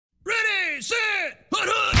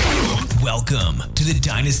Welcome to the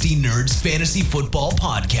Dynasty Nerds Fantasy Football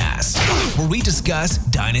Podcast, where we discuss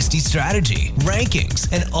dynasty strategy, rankings,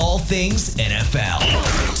 and all things NFL.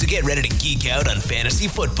 So get ready to geek out on fantasy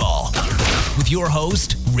football with your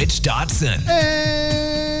host, Rich Dotson.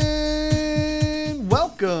 And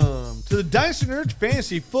welcome to the Dynasty Nerds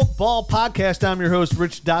Fantasy Football Podcast. I'm your host,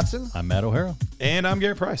 Rich Dotson. I'm Matt O'Hara. And I'm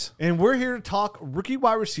Garrett Price. And we're here to talk rookie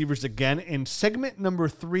wide receivers again in segment number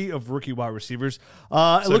 3 of rookie wide receivers.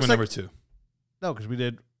 Segment number 2. No, because we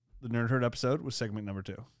did the Nerd Herd episode was segment number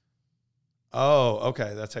 2. Oh,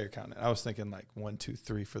 okay. That's how you're counting it. I was thinking like 1, 2,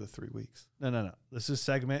 3 for the 3 weeks. No. This is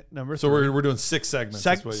segment number 3. So we're doing 6 segments.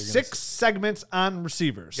 That's what you're gonna Six segments on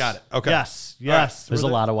receivers. Got it. Okay. Yes. Right. There's a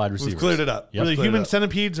lot of wide receivers. We've cleared it up. We're the human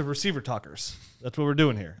centipedes of receiver talkers. That's what we're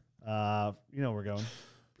doing here. You know where we're going.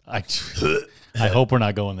 I hope we're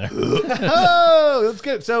not going there. Oh, let's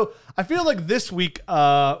get it. So I feel like this week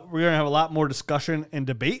we're going to have a lot more discussion and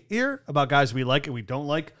debate here about guys we like and we don't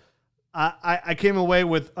like. I came away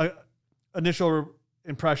with an initial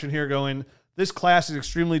impression here going, this class is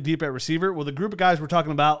extremely deep at receiver. Well, the group of guys we're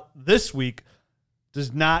talking about this week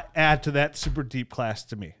does not add to that super deep class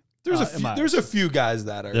to me. There's a few guys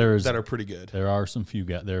that are pretty good. There are some few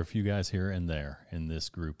guys. There are a few guys here and there in this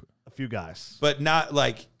group. A few guys, but not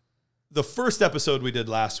like the first episode we did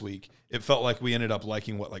last week. It felt like we ended up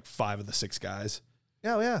liking 5 of the 6 guys.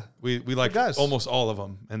 Yeah. We liked almost all of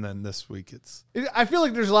them, and then this week I feel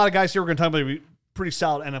like there's a lot of guys here we're going to talk about pretty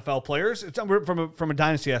solid NFL players. It's from a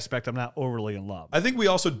dynasty aspect, I'm not overly in love. I think we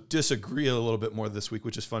also disagree a little bit more this week,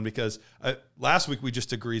 which is fun because last week we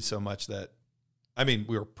just agreed so much that. I mean,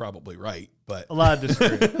 we were probably right, but a lot of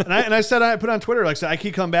disagreement. and I said, I put on Twitter, like I said, I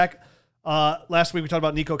keep coming back. Last week we talked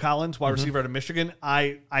about Nico Collins, wide receiver out of Michigan.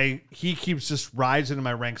 He keeps just rising in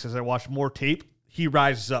my ranks as I watch more tape. He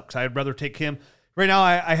rises up because I'd rather take him. Right now,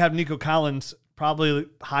 I have Nico Collins probably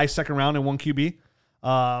high second round in 1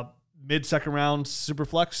 QB, mid second round super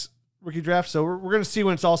flex rookie draft. So we're going to see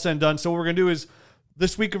when it's all said and done. So what we're going to do is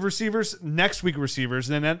this week of receivers, next week of receivers,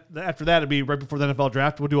 and then after that, it'll be right before the NFL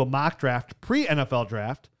draft. We'll do a mock draft, pre-NFL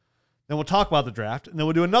draft. Then we'll talk about the draft, and then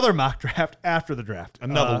we'll do another mock draft after the draft.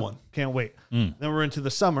 Another one. Can't wait. Then we're into the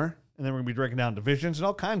summer, and then we're going to be breaking down divisions and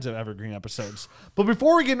all kinds of evergreen episodes. But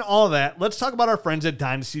before we get into all of that, let's talk about our friends at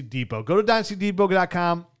Dynasty Depot. Go to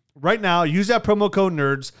dynastydepot.com right now. Use that promo code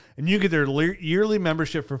NERDS, and you get their yearly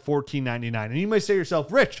membership for $14.99. And you may say to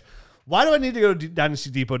yourself, Rich, why do I need to go to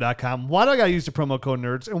dynastydepot.com? Why do I got to use the promo code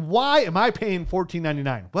NERDS? And why am I paying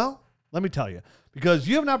 $14.99? Well, let me tell you. Because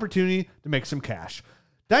you have an opportunity to make some cash.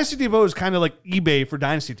 Dynasty Depot is kind of like eBay for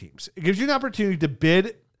dynasty teams. It gives you an opportunity to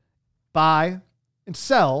bid, buy, and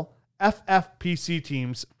sell FFPC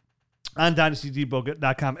teams on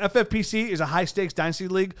dynastydepot.com. FFPC is a high-stakes dynasty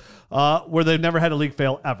league where they've never had a league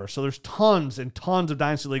fail ever. So there's tons and tons of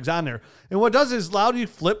dynasty leagues on there. And what it does is allow you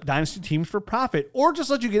to flip dynasty teams for profit or just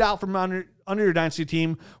let you get out from under your dynasty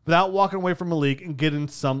team without walking away from a league and getting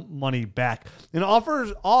some money back. And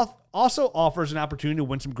also offers an opportunity to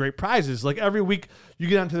win some great prizes. Like every week you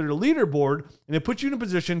get onto their leaderboard and it puts you in a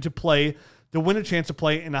position to win a chance to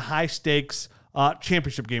play in a high-stakes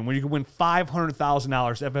championship game where you can win $500,000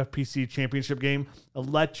 FFPC championship game. It'll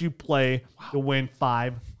let you play to win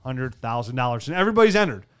 $500,000. And everybody's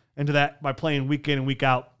entered into that by playing week in and week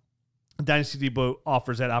out. Dynasty Depot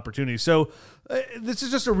offers that opportunity. So this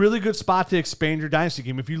is just a really good spot to expand your dynasty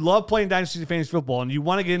game. If you love playing dynasty fantasy football and you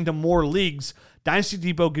want to get into more leagues, Dynasty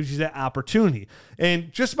Depot gives you that opportunity.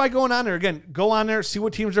 And just by going on there, again, go on there, see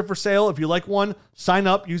what teams are for sale. If you like one, sign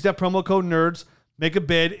up, use that promo code NERDS, make a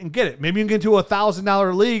bid, and get it. Maybe you can get into a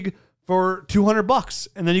 $1,000 league for $200,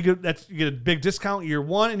 and then you get a big discount year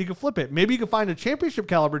one, and you can flip it. Maybe you can find a championship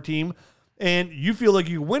caliber team, and you feel like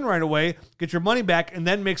you can win right away, get your money back, and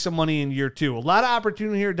then make some money in year 2. A lot of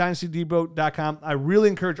opportunity here at dynastydepot.com. I really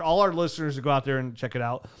encourage all our listeners to go out there and check it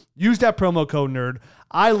out. Use that promo code NERD.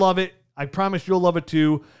 I love it. I promise you'll love it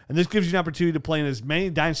too. And this gives you an opportunity to play in as many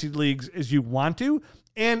dynasty leagues as you want to.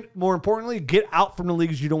 And more importantly, get out from the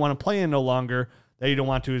leagues you don't want to play in no longer that you don't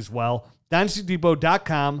want to as well.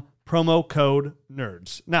 dynastydepot.com, promo code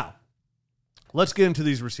NERDS. Now, let's get into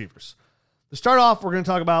these receivers. To start off, we're going to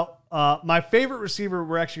talk about my favorite receiver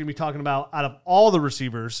we're actually going to be talking about out of all the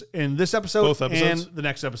receivers in this episode and the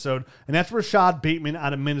next episode, and that's Rashad Bateman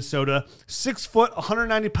out of Minnesota. 6 foot,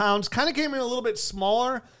 190 pounds, kind of came in a little bit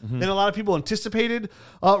smaller than a lot of people anticipated.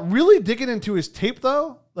 Really digging into his tape,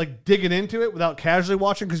 though, like digging into it without casually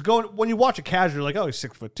watching, because when you watch it casually, like, oh, he's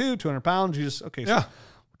 6'2", 200 pounds, you just, okay, so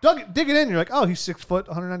dig it in. You're like, oh, he's 6 foot,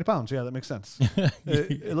 190 pounds. Yeah, that makes sense.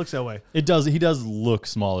 It looks that way. It does. He does look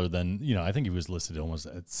smaller than, I think he was listed almost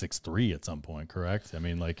at 6'3" at some point, correct? I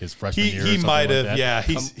mean, like his freshman year. He might have. Like yeah,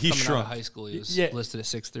 he coming shrunk. out of high school, he was Yeah. listed at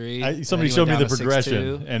 6'3". Somebody showed me the to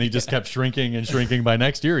progression, 6'2". and he just kept shrinking and shrinking. By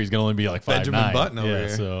next year, he's going to only be like 5'9". Benjamin Button over here.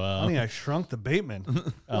 So Funny, I shrunk the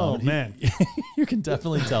Bateman. Man. you can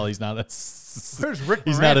definitely tell he's not a Where's Rick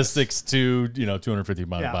he's not a Moranis? 6'2", 250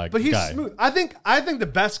 pound Yeah, bike but he's guy. smooth. I think the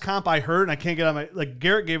best comp I heard, and I can't get on my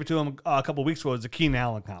Garrett gave it to him a couple weeks ago, was the Keenan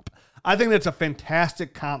Allen comp. I think that's a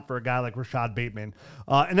fantastic comp for a guy like Rashad Bateman,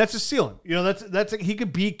 and that's a ceiling. He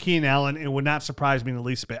could beat Keenan Allen. It would not surprise me in the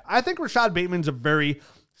least bit. I think Rashad Bateman's a very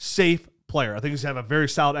safe player. I think he's going to have a very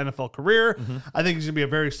solid NFL career. I think he's going to be a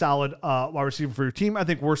very solid wide receiver for your team. I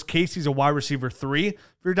think worst case, he's a wide receiver 3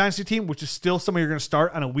 for your dynasty team, which is still somebody you're going to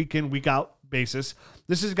start on a week in, week out basis.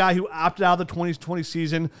 This is a guy who opted out of the 2020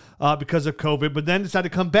 season because of COVID, but then decided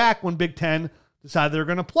to come back when Big Ten decided they were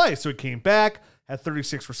going to play. So he came back, had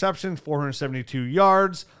 36 receptions, 472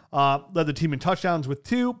 yards, led the team in touchdowns with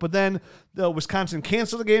 2, but then the Wisconsin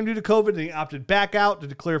canceled the game due to COVID, and he opted back out to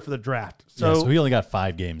declare for the draft. So he only got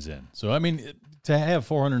 5 games in. So, I mean, to have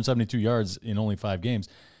 472 yards in only 5 games,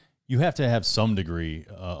 you have to have some degree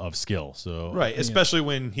of skill. So Right, especially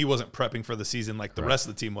when he wasn't prepping for the season like the rest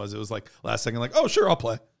of the team was. It was like last second, like, oh, sure, I'll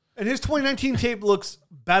play. And his 2019 tape looks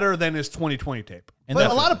better than his 2020 tape. And But a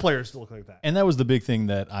definitely. lot of players look like that. And that was the big thing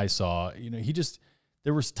that I saw.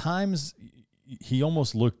 There was times he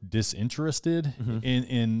almost looked disinterested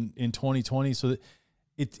in 2020. So that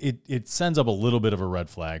it sends up a little bit of a red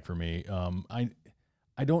flag for me.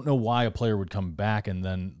 I don't know why a player would come back and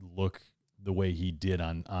then look the way he did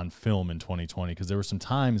on film in 2020, because there were some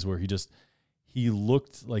times where he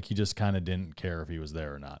looked like he just kind of didn't care if he was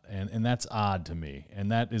there or not. And that's odd to me.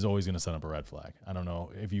 And that is always going to set up a red flag. I don't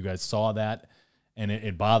know if you guys saw that and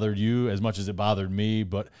it bothered you as much as it bothered me,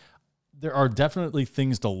 but there are definitely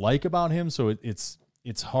things to like about him. So it's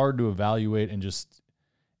hard to evaluate and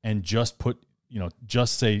just put,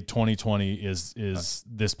 just say 2020 is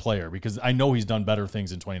this player, because I know he's done better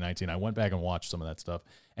things in 2019. I went back and watched some of that stuff,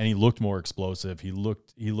 and he looked more explosive. He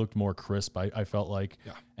looked more crisp. I felt like,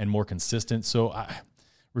 and more consistent. So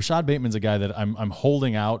Rashad Bateman's a guy that I'm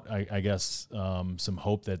holding out, I guess, some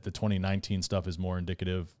hope that the 2019 stuff is more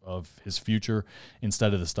indicative of his future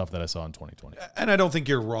instead of the stuff that I saw in 2020. And I don't think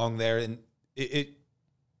you're wrong there. And it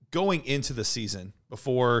going into the season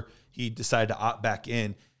before he decided to opt back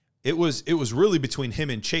in, it was really between him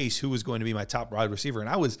and Chase who was going to be my top wide receiver, and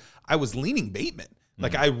I was leaning Bateman.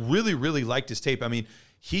 Like, I really, really liked his tape. I mean,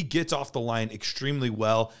 he gets off the line extremely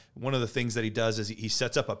well. One of the things that he does is he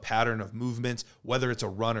sets up a pattern of movements, whether it's a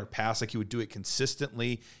run or pass. Like, he would do it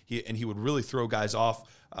consistently, he would really throw guys off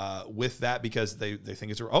with that because they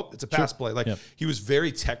think it's a pass play. Like, he was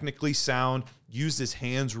very technically sound, used his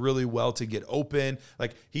hands really well to get open.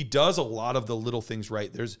 Like, he does a lot of the little things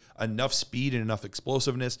right. There's enough speed and enough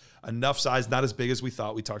explosiveness, enough size, not as big as we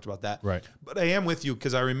thought. We talked about that. Right. But I am with you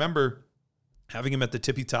because I remember having him at the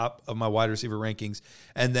tippy top of my wide receiver rankings.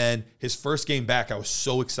 And then his first game back, I was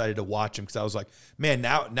so excited to watch him because I was like, man,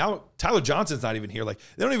 now Tyler Johnson's not even here. Like,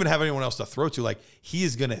 they don't even have anyone else to throw to. Like,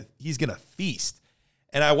 he's gonna feast.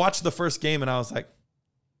 And I watched the first game and I was like,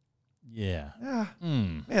 man,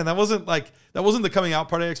 that wasn't the coming out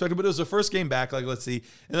part I expected, but it was the first game back. Like, let's see.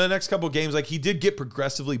 In the next couple of games, like, he did get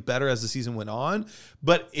progressively better as the season went on,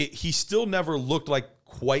 but he still never looked like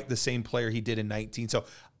quite the same player he did in 19. So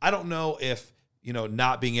I don't know if,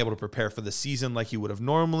 not being able to prepare for the season like he would have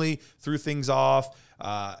normally threw things off.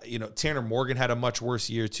 Tanner Morgan had a much worse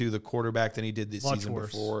year too, the quarterback, than he did this season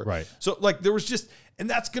before. Right. So, like, there was just, and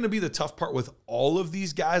that's going to be the tough part with all of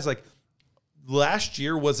these guys. Like, last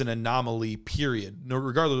year was an anomaly, period. No,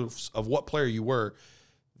 regardless of what player you were,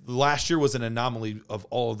 last year was an anomaly of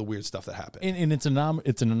all of the weird stuff that happened. And it's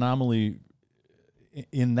an anomaly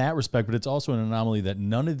in that respect, but it's also an anomaly that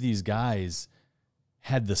none of these guys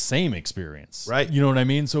had the same experience. Right. You know what I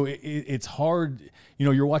mean? So it's hard.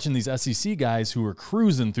 You're watching these SEC guys who are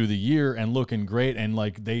cruising through the year and looking great, and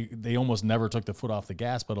like they almost never took the foot off the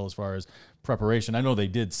gas pedal as far as preparation. I know they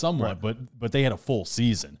did somewhat, but they had a full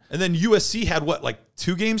season. And then USC had what, like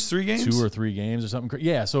 2 games, 3 games? 2 or 3 games or something.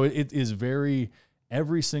 Yeah, so it is very,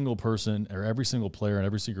 every single person or every single player and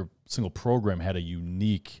every single program had a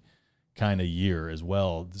unique kind of year as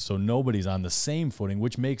well. So nobody's on the same footing,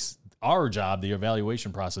 which makes our job, the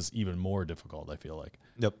evaluation process, even more difficult, I feel like.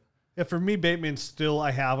 Yep. Yeah, for me, Bateman, still I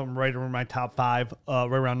have him right around my top 5, right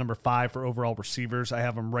around number 5 for overall receivers. I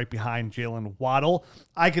have him right behind Jalen Waddle.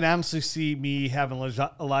 I can honestly see me having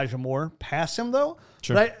Elijah Moore pass him, though.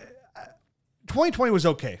 Sure. But 2020 was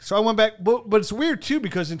okay. So I went back, but it's weird too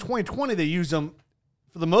because in 2020 they used him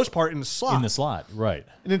for the most part in the slot. In the slot, right.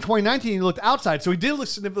 And in 2019 he looked outside. So he did look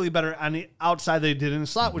significantly better on the outside than he did in the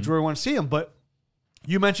slot, which is where we want to see him. But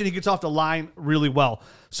you mentioned he gets off the line really well.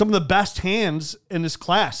 Some of the best hands in this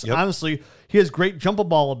class. Yep. Honestly, he has great jump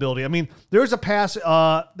ball ability. I mean, there's a pass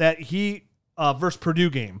that he versus Purdue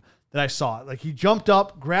game that I saw. Like he jumped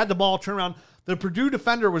up, grabbed the ball, turned around. The Purdue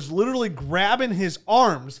defender was literally grabbing his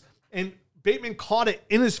arms, and Bateman caught it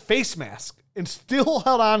in his face mask and still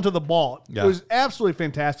held on to the ball. Yeah. It was absolutely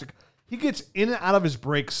fantastic. He gets in and out of his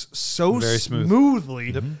breaks so Very smooth.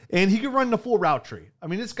 smoothly, and he can run the full route tree. I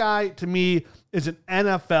mean, this guy, to me, is an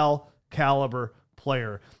NFL caliber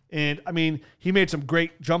player. And, I mean, he made some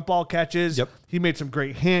great jump ball catches. Yep. He made some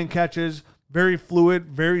great hand catches. Very fluid,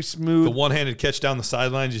 very smooth. The one-handed catch down the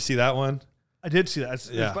sideline. Did you see that one? I did see that.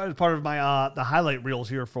 It's part of my the highlight reels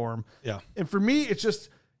here for him. Yeah. And for me, it's just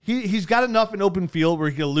he's got enough in open field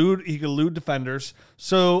where he can elude defenders.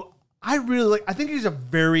 So I really I think he's a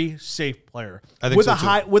very safe player. I think with so, a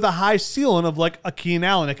high with a high ceiling of like a Keenan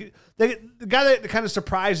Allen. The guy that kind of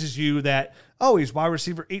surprises you that he's wide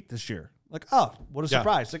receiver 8 this year. Like, what a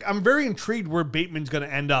surprise. Like I'm very intrigued where Bateman's going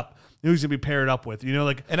to end up. Who's going to be paired up with,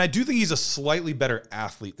 And I do think he's a slightly better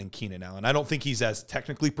athlete than Keenan Allen. I don't think he's as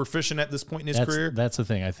technically proficient at this point in his career. That's the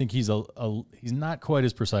thing. I think he's he's not quite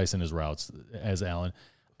as precise in his routes as Allen.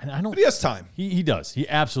 And I don't. But he has time. He does. He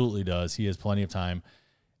absolutely does. He has plenty of time.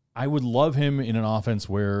 I would love him in an offense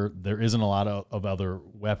where there isn't a lot of other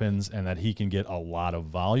weapons and that he can get a lot of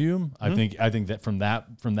volume. I think that from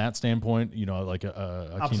that standpoint, like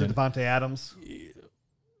a opposite Keenan, Devontae Adams.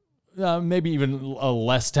 Maybe even a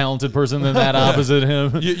less talented person than that opposite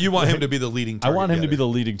him. You want him to be the leading target. I want him to be the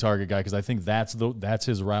leading target guy because I think that's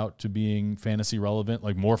his route to being fantasy relevant,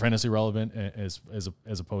 like more fantasy relevant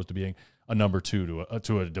as opposed to being a number 2 to a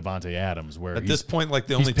Devontae Adams, where at this point, like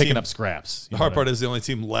the he's only picking team, up scraps. The hard part is the only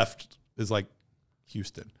team left is like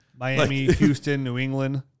Houston, Miami, Houston, New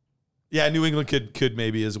England. Yeah, New England could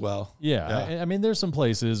maybe as well. Yeah. I mean, there's some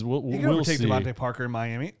places we'll take see. Devontae Parker in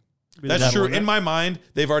Miami. That's true. In my mind,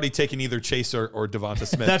 they've already taken either Chase or Devonta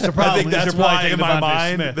Smith. That's the problem. I think that's why in my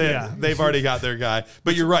mind Smith. they've already got their guy.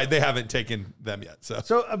 But you're right; they haven't taken them yet.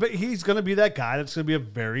 But he's going to be that guy that's going to be a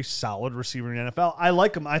very solid receiver in the NFL. I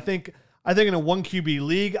like him. I think in a 1 QB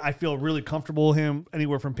league, I feel really comfortable with him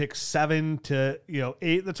anywhere from pick 7 to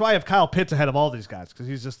 8. That's why I have Kyle Pitts ahead of all these guys because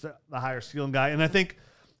he's just the higher ceiling guy. And I think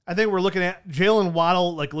we're looking at Jalen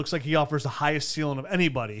Waddle. Like looks like he offers the highest ceiling of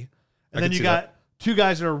anybody. And then you got 2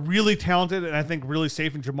 guys that are really talented and I think really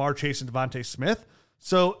safe in Jamar Chase and Devontae Smith.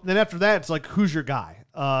 So then after that, it's like, who's your guy?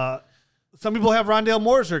 Some people have Rondale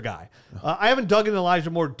Moore as their guy. I haven't dug into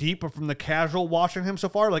Elijah Moore deep, but from the casual watching him so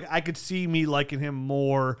far, like I could see me liking him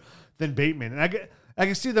more than Bateman. And I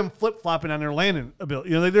can see them flip-flopping on their landing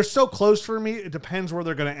ability. They're so close for me. It depends where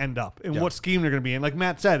they're going to end up and what scheme they're going to be in. Like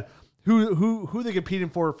Matt said, who they competing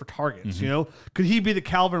for targets, Could he be the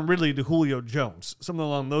Calvin Ridley to Julio Jones? Something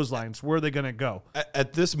along those lines. Where are they going to go?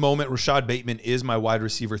 At this moment, Rashad Bateman is my wide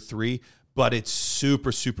receiver 3, but it's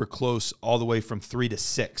super, super close all the way from 3 to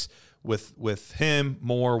 6 with him,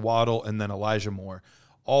 Moore, Waddle, and then Elijah Moore.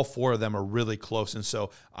 All 4 of them are really close. And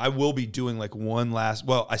so I will be doing like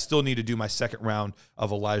I still need to do my second round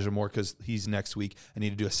of Elijah Moore because he's next week. I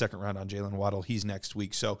need to do a second round on Jalen Waddle. He's next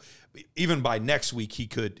week. So even by next week, he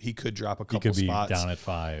could drop a couple spots. He could be down at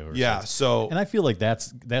 5 or 6. So and I feel like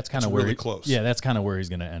that's kind of where really close. Yeah, that's kind of where he's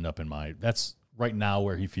going to end up that's right now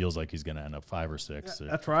where he feels like he's going to end up 5 or 6. Yeah,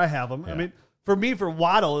 that's where I have him. Yeah. I mean, for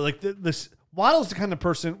Waddle, like this Waddle's the kind of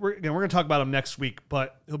person we're going to talk about him next week,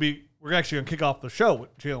 but we're actually going to kick off the show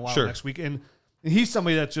with Jalen Waddle next week. And he's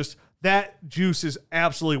somebody that's just, that juice is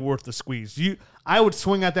absolutely worth the squeeze. I would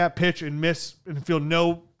swing at that pitch and miss and feel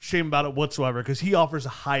no shame about it whatsoever because he offers the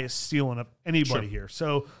highest ceiling of anybody here.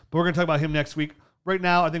 So, but we're going to talk about him next week. Right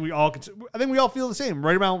now, I think we all feel the same.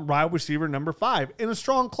 Right around wide receiver number 5 in a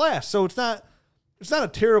strong class. So it's not a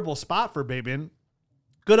terrible spot for Bateman.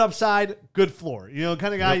 Good upside, good floor.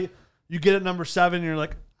 Kind of guy you get at number 7, you're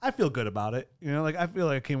like, I feel good about it. I feel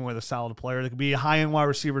like I came away with a solid player. That could be a high-end wide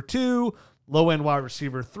receiver 2, low-end wide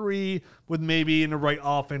receiver 3, with maybe in the right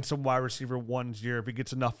offense some wide receiver 1s year if he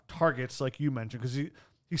gets enough targets, like you mentioned, because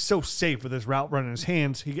he's so safe with his route run in his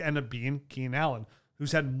hands. He could end up being Keenan Allen,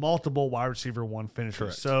 who's had multiple wide receiver 1 finishes.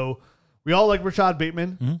 Correct. So we all like Rashad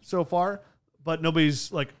Bateman so far, but nobody's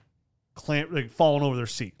falling over their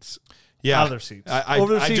seats. Yeah, out of their seats.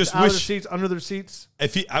 Over their seats, just out wish of their seats, under their seats.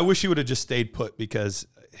 I wish he would have just stayed put because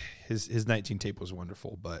his 19 tape was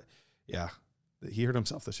wonderful. But yeah, he hurt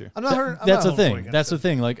himself this year. That's the thing. That's the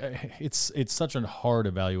thing. Like it's such a hard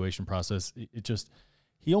evaluation process. It just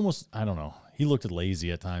he almost, I don't know, he looked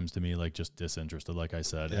lazy at times to me, like just disinterested, like I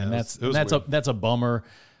said. Yeah, and that's a bummer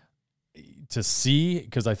to see,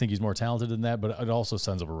 because I think he's more talented than that, but it also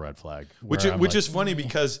sends up a red flag. Which is funny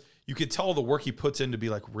because you could tell the work he puts in to be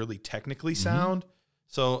like really technically sound.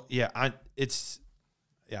 So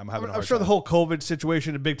I'm having a hard I'm sure time. the whole COVID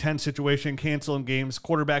situation, the Big Ten situation, canceling games,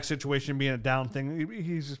 quarterback situation being a down thing.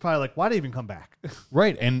 He's just probably like, why did he even come back?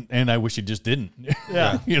 Right, and I wish he just didn't.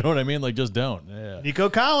 Yeah. You know what I mean? Like, just don't. Yeah. Nico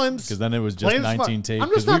Collins. Because then it was just playing 19 smart. tape. I'm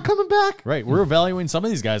just 'cause not coming back. Right, we're evaluating some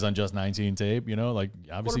of these guys on just 19 tape. You know, like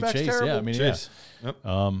obviously Quarterback's Chase. terrible. Yeah, I mean, Chase. yeah.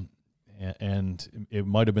 Yep. And it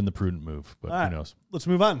might have been the prudent move, but All right, who knows? let's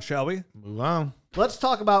move on, shall we? Move on. Let's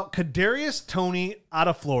talk about Kadarius Toney out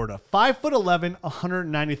of Florida, 5'11",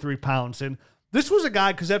 193 pounds, and this was a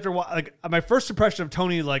guy because after like my first impression of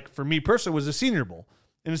Toney, like for me personally, was the Senior Bowl,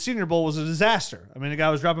 and the Senior Bowl was a disaster. I mean, the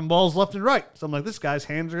guy was dropping balls left and right, so I'm like, this guy's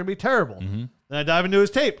hands are gonna be terrible. Then I dive into his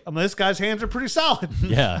tape. I'm like, this guy's hands are pretty solid.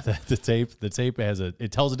 Yeah, the tape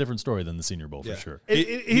it tells a different story than the Senior Bowl for sure.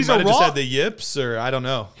 He He's might a have just raw. had the yips, or I don't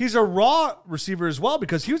know. He's a raw receiver as well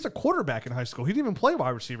because he was a quarterback in high school. He didn't even play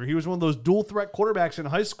wide receiver. He was one of those dual threat quarterbacks in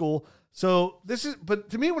high school. So but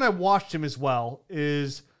to me, when I watched him as well,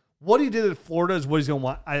 is what he did at Florida is what he's going to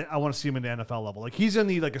want. I want to see him in the NFL level. Like he's going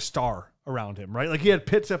to need like a star around him, right? Like he had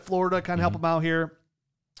Pitts at Florida, kind of help him out here.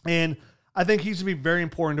 And I think he's going to be very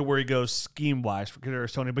important to where he goes scheme wise for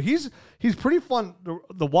Kadarius Toney. But he's pretty fun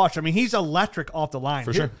to watch. I mean, he's electric off the line.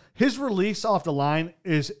 For sure. His release off the line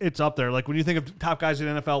it's up there. Like when you think of top guys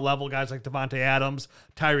at NFL level, guys like Devontae Adams,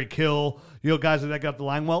 Tyreek Hill, guys that get up the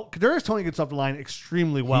line. Well, Kadarius Toney gets off the line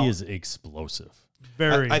extremely well. He is explosive.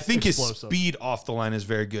 Very I think explosive. his speed off the line is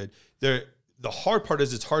very good. The hard part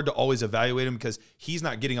is it's hard to always evaluate him because he's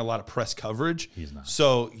not getting a lot of press coverage. He's not.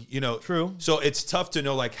 So, True. So it's tough to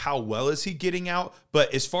know like how well is he getting out.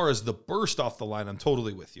 But as far as the burst off the line, I'm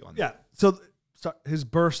totally with you on that. Yeah. So his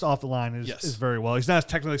burst off the line is very well. He's not as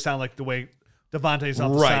technically sound like the way Devontae's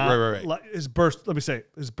off the Right. Like his burst, let me say,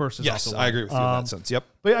 his burst is off Yes, the line. I agree with you in that sense. Yep.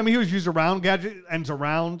 But I mean, he was used around gadget, ends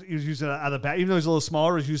around. He was used out of the back, even though he's a little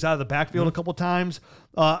smaller. He was used out of the backfield a couple times.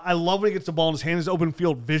 I love when he gets the ball in his hand. His open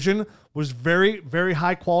field vision was very, very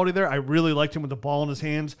high quality there. I really liked him with the ball in his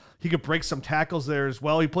hands. He could break some tackles there as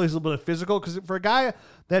well. He plays a little bit of physical because for a guy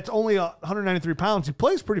that's only 193 pounds, he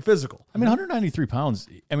plays pretty physical. I mean, 193 pounds.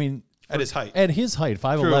 I mean, At his height. At his height,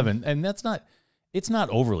 5'11", and that's not. It's not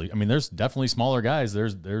overly. I mean, there's definitely smaller guys.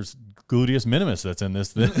 There's gluteus minimus that's in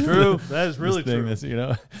this thing. True. That is really thing true. that's,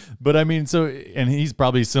 but I mean, and he's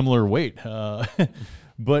probably similar weight.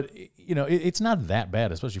 But it's not that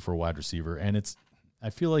bad, especially for a wide receiver. And I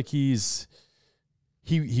feel like he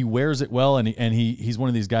wears it well, and he's one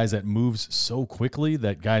of these guys that moves so quickly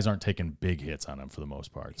that guys aren't taking big hits on him for the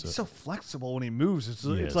most part. He's so flexible when he moves.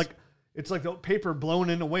 It's like the paper blowing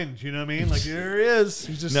in the wind. You know what I mean? Like there he is.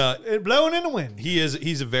 He's just blowing in the wind.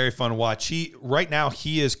 He's a very fun watch. Right now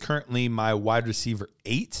he is currently my wide receiver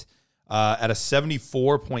 8 at a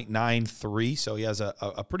 74.93. So he has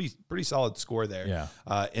a pretty solid score there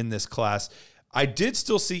in this class. I did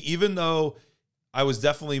still see, even though I was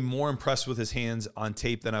definitely more impressed with his hands on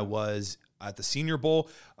tape than I was at the Senior Bowl,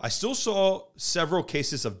 I still saw several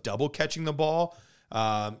cases of double catching the ball.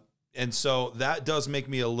 And so that does make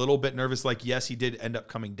me a little bit nervous. Like, yes, he did end up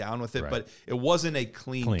coming down with it, but it wasn't a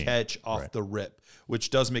clean catch off the rip, which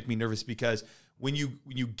does make me nervous because when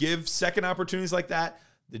you give second opportunities like that,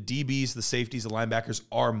 the DBs, the safeties, the linebackers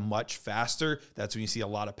are much faster. That's when you see a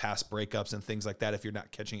lot of pass breakups and things like that if you're not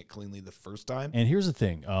catching it cleanly the first time. And here's the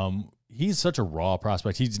thing. He's such a raw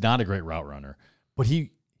prospect. He's not a great route runner, but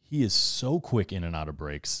he is so quick in and out of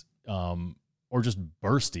breaks or just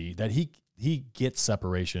bursty that he gets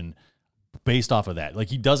separation based off of that. Like,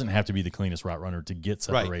 he doesn't have to be the cleanest route runner to get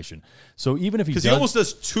separation. Right. So even if he almost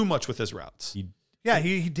does too much with his routes. He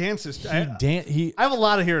dances. I have a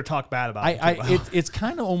lot of here to talk bad about. It's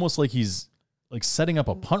kind of almost like he's like setting up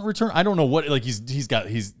a punt return. I don't know what, like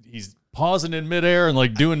he's pausing in midair and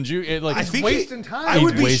like doing like I think wasting time. I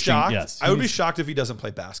would be shocked. Yes, I would be shocked if he doesn't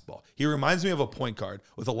play basketball. He reminds me of a point guard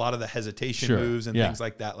with a lot of the hesitation moves and things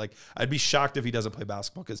like that. Like, I'd be shocked if he doesn't play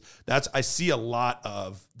basketball because I see a lot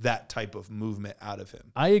of that type of movement out of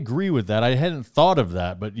him. I agree with that. I hadn't thought of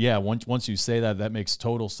that, but yeah, once you say that, that makes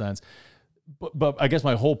total sense. But I guess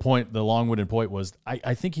my whole point, the long-winded point, was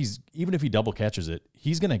I think even if he double catches it,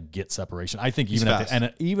 he's going to get separation. I think even at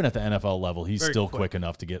the NFL level, he's still quick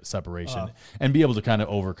enough to get separation and be able to kind of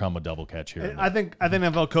overcome a double catch here. I think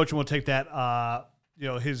NFL coaching will take that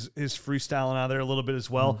his freestyling out of there a little bit as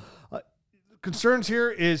well. Concerns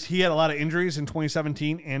here is he had a lot of injuries in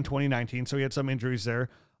 2017 and 2019, so he had some injuries there.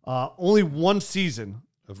 Only one season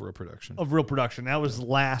of real production. That was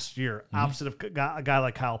last year, opposite of a guy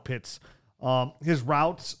like Kyle Pitts. His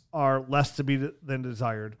routes are less to be than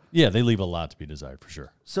desired. Yeah, they leave a lot to be desired for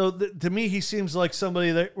sure. So to me, he seems like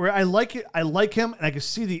somebody that where I like it. I like him, and I can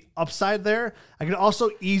see the upside there. I can also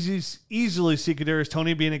easily see Kadarius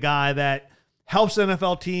Toney being a guy that helps the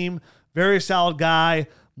NFL team. Very solid guy,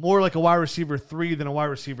 more like a wide receiver 3 than a wide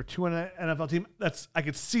receiver 2 in an NFL team. I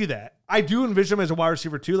could see that. I do envision him as a wide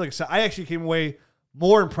receiver 2. Like I said, I actually came away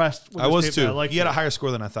more impressed with I was tape than too. liked He had it. a higher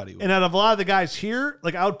score than I thought he would. And out of a lot of the guys here,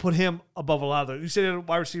 like I would put him above a lot of them. You said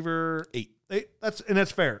wide receiver 8.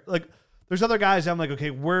 That's fair. Like there's other guys I'm like,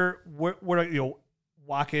 okay, where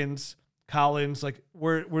Watkins, Collins, like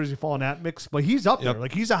where does he fall in that mix? But he's up there.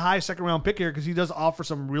 Like he's a high second round pick here because he does offer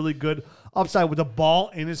some really good upside with the ball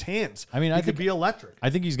in his hands. I mean, he I could think be electric. I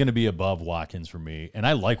think he's going to be above Watkins for me, and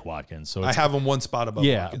I like Watkins. So I have him one spot above.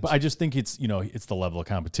 yeah, Watkins. but I just think it's it's the level of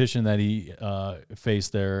competition that he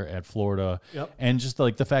faced there at Florida, and just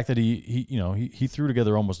like the fact that he threw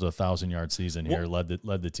together almost a 1,000-yard season here, led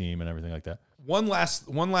the team and everything like that. One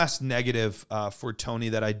last negative for Toney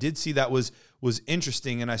that I did see that was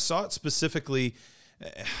interesting, and I saw it specifically.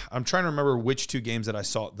 I'm trying to remember which 2 games that I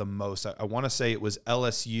saw it the most. I want to say it was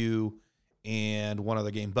LSU and one other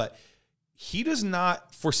game, but he does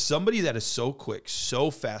not, for somebody that is so quick, so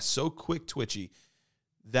fast, so quick twitchy,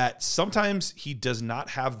 that sometimes he does not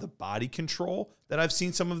have the body control that I've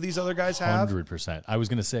seen some of these other guys have. 100%. I was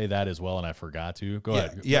going to say that as well, and I forgot to. Go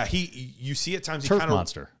ahead. Yeah, you see at times Turf he kind of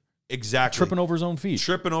monster. Exactly. Tripping over his own feet.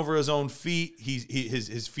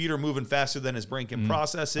 His feet are moving faster than his brain can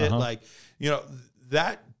process it. Like,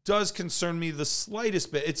 that does concern me the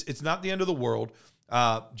slightest bit. It's not the end of the world.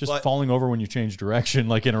 Just falling over when you change direction,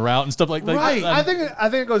 like in a route and stuff like that. Right. I think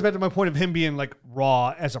it goes back to my point of him being like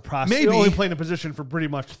raw as a prospect. Maybe. Only playing a position for pretty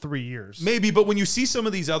much 3 years. Maybe, but when you see some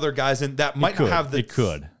of these other guys and that might not have the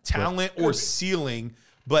talent or ceiling,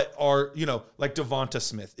 but are, like Devonta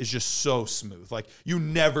Smith is just so smooth. Like you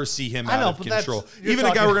never see him out of control. Even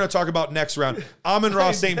a guy we're going to talk about next round,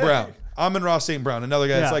 Amon-Ra St. Brown. Amon-Ra St. Brown, another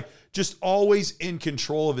guy that's like just always in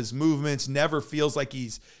control of his movements, never feels like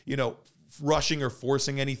he's, rushing or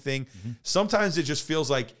forcing anything. Sometimes it just feels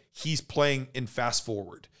like he's playing in fast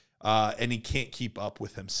forward and he can't keep up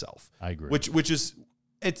with himself. I agree. Which is,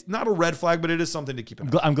 it's not a red flag, but it is something to keep in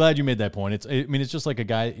mind. I'm glad you made that point. It's just like a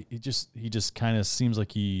guy. He just kind of seems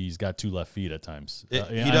like he's got 2 left feet at times. He on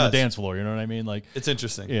does. the dance floor. You know what I mean? Like it's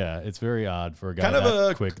interesting. Yeah, it's very odd for a guy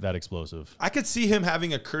that quick, that explosive. I could see him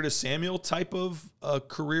having a Curtis Samuel type of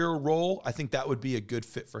career role. I think that would be a good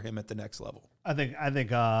fit for him at the next level. I think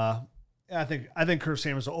Curtis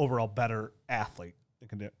Samuel's an overall better athlete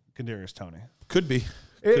than Kadarius Toney. Could be.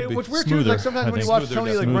 What's weird too is like sometimes when you watch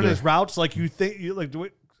Toney like run his routes, like you think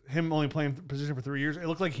him only playing position for 3 years, it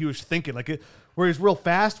looked like he was thinking where he's real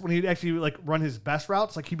fast when he'd actually like run his best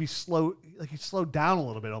routes, like he'd be slow, like he'd slow down a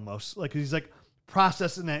little bit almost, like he's like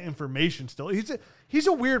processing that information still. He's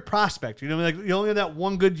a weird prospect, like you only had that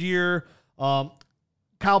one good year.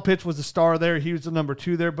 Kyle Pitts was the star there. He was the number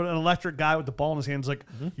 2 there, but an electric guy with the ball in his hands. Like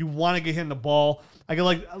you want to get him the ball. I can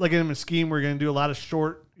like him in a scheme. We're going to do a lot of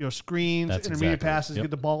short, screens, intermediate passes,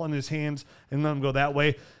 get the ball in his hands, and let him go that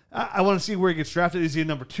way. I want to see where he gets drafted. Is he a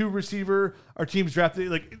number 2 receiver? Our team's drafted.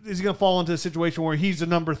 Like, is he going to fall into a situation where he's a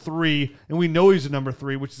number 3, and we know he's a number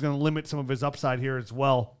 3, which is going to limit some of his upside here as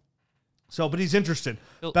well. So, but he's interested.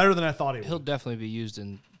 Better than I thought he would. He'll definitely be used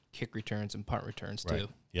in kick returns and punt returns too.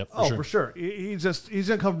 Yep. For sure. He's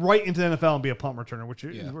gonna come right into the NFL and be a punt returner, which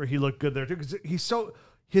is where he looked good there too. Because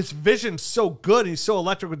his vision's so good. He's so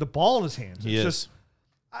electric with the ball in his hands. He is.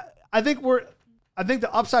 I think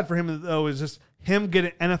the upside for him though is just him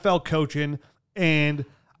getting NFL coaching, and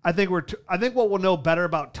I think what we'll know better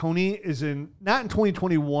about Toney is not in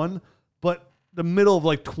 2021, but the middle of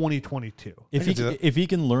like 2022. If he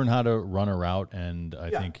can learn how to run a route, and I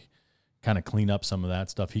think kind of clean up some of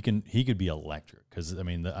that stuff, he could be electric, because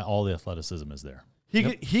all the athleticism is there.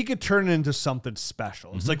 He could turn it into something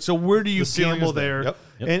special. It's like, so where do you gamble there? Yep.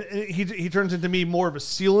 And he turns into me more of a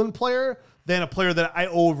ceiling player than a player that I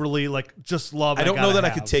overly just love. I don't know that I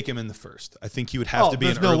could take him in the first. I think he would have to be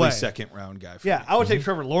an early second round guy for me. I would take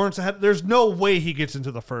Trevor Lawrence ahead. There's no way he gets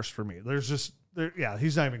into the first for me.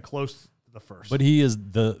 He's not even close to the first. But he is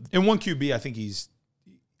in 1 QB. I think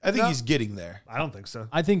he's getting there. I don't think so.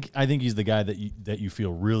 I think he's the guy that you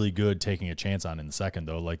feel really good taking a chance on in the second,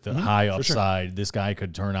 though. Like the high upside, this guy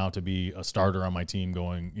could turn out to be a starter on my team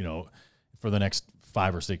going, for the next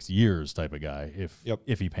 5 or 6 years type of guy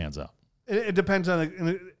if he pans out. It depends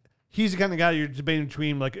on he's the kind of guy you're debating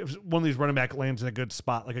between, like if one of these running back lands in a good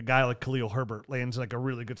spot, like a guy like Khalil Herbert lands in like a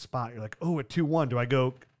really good spot. You're like, oh, at 2-1, do I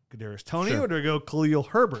go Kadarius Toney or do I go Khalil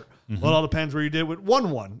Herbert? Well, it all depends where you did with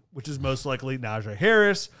 1-1, which is most likely Najee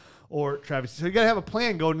Harris or Travis. So you got to have a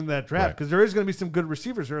plan going into that draft because there is going to be some good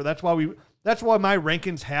receivers here. That's why my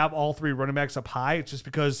rankings have all 3 running backs up high. It's just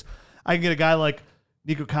because I can get a guy like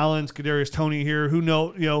Nico Collins, Kadarius Toney here. Who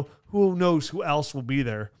knows who else will be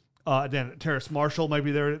there? Then Terrace Marshall might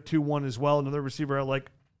be there at 2-1 as well. Another receiver I like.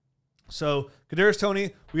 So Kadarius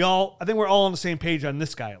Toney, I think we're all on the same page on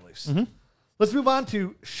this guy at least. Let's move on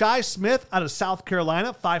to Shi Smith out of South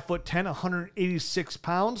Carolina, 5'10", 186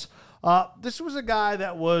 pounds. This was a guy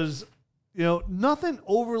that was, nothing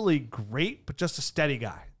overly great, but just a steady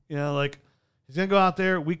guy. Like he's gonna go out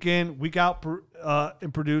there week in, week out,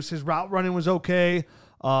 and produce. His route running was okay.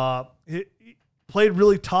 He played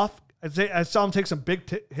really tough. I'd say I saw him take some big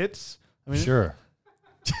hits. Sure.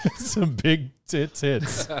 Some big hits.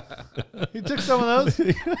 He took some of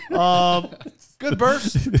those. Good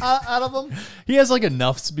burst out of him. He has like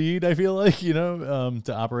enough speed, I feel like,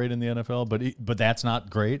 to operate in the NFL, but that's not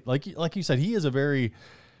great. Like you said, he is a very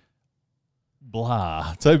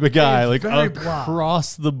blah type of guy, like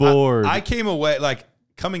across the board. I came away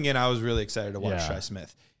coming in. I was really excited to watch Shi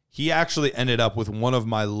Smith. He actually ended up with one of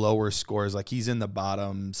my lower scores. Like he's in the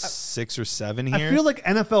bottom 6 or 7 here. I feel like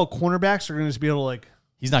NFL cornerbacks are going to just be able to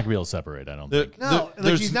he's not going to be able to separate, I don't think.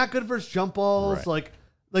 He's not good for his jump balls. Right.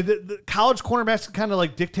 Like the college cornerbacks can kind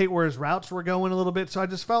of dictate where his routes were going a little bit. So I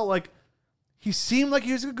just felt like he seemed like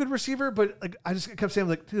he was a good receiver, but I just kept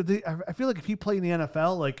saying dude, I feel like if he played in the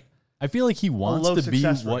NFL, I feel like he wants to be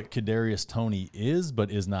success what rate. Kadarius Toney is,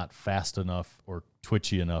 but is not fast enough or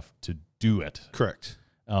twitchy enough to do it. Correct.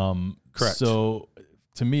 Correct. So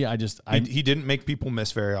to me, he didn't make people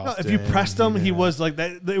miss very often. No, if you pressed him, he was like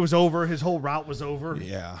that. It was over. His whole route was over.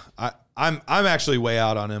 Yeah, I'm actually way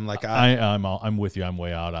out on him. I'm with you. I'm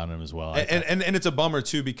way out on him as well. And it's a bummer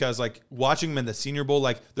too because watching him in the Senior Bowl,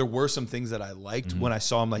 there were some things that I liked when I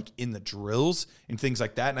saw him in the drills and things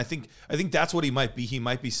like that. And I think that's what he might be. He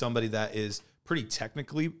might be somebody that is pretty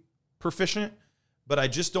technically proficient, but I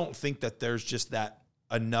just don't think that there's just that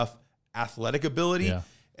enough athletic ability. Yeah.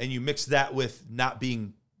 And you mix that with not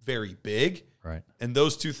being very big. Right. And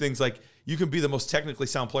those two things, you can be the most technically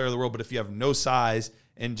sound player in the world, but if you have no size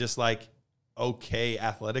and just okay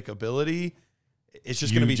athletic ability, it's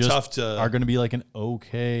just going to be tough to. Are going to be like an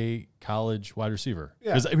okay college wide receiver.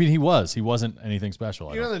 Yeah. Because he wasn't anything special.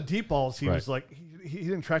 The deep balls, he was he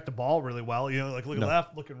didn't track the ball really well. Looking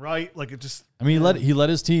left, looking right, it just. He led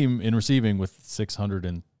his team in receiving with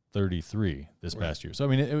 633 this past year. So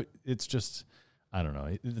it's just. I don't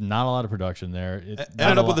know. Not a lot of production there.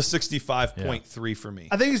 Ended up with a 65.3 for me.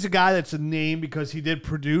 I think he's a guy that's a name because he did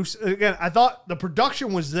produce. Again, I thought the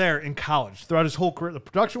production was there in college throughout his whole career. The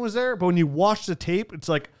production was there, but when you watch the tape, it's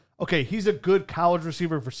okay, he's a good college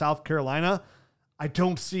receiver for South Carolina. I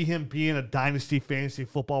don't see him being a dynasty fantasy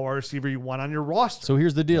football wide receiver you want on your roster. So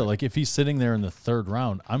here's the deal. If he's sitting there in the 3rd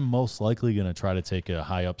round, I'm most likely going to try to take a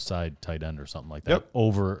high upside tight end or something like that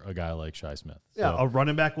over a guy like Shi Smith. Yeah, a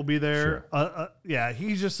running back will be there. Sure.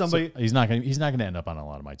 He's just somebody. So he's not going to end up on a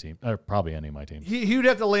lot of my team, or probably any of my teams. He would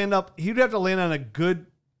have to land up. He would have to land on a good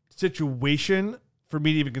situation for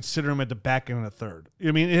me to even consider him at the back end of the 3rd.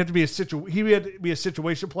 It'd have to be he would have to be a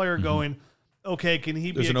situation player going. Okay, can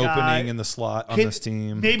he be There's a an guy, opening in the slot on this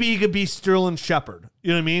team. Maybe he could be Sterling Shepard.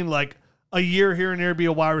 You know what I mean? A year here and there, be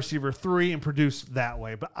a wide receiver 3 and produce that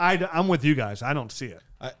way. But I'm with you guys. I don't see it.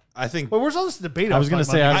 I think. Well, where's all this debate? I was going to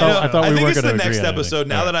say, I thought I we think weren't it's going the to agree next on episode. anything.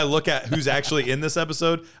 Now that I look at who's actually in this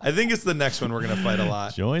episode, I think it's the next one we're going to fight a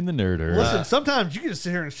lot. Join the nerder. Listen, sometimes you can just sit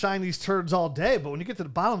here and shine these turds all day, but when you get to the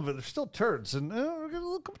bottom of it, they're still turds. And we're getting a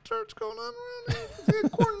little couple turds going on around here.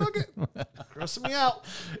 Corn nugget. Grossing me out.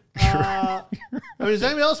 Does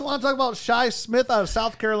anybody else want to talk about Shi Smith out of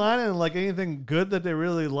South Carolina and anything good that they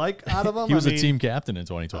really like out of him? He was a team captain in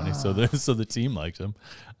 2020, so the team liked him.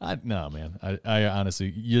 No, man. I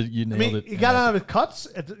honestly, you nailed it. He got out of his cuts.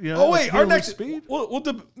 Our next speed.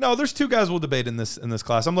 No, there's 2 guys we'll debate in this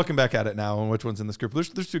class. I'm looking back at it now and which one's in this group. There's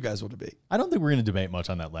 2 guys we'll debate. I don't think we're going to debate much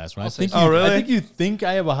on that last one. Really? I think you think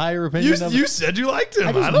I have a higher opinion. You said you liked him.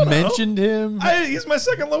 I just don't mentioned him. He's my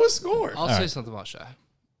second lowest score. I'll say something about Shi.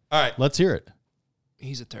 All right, let's hear it.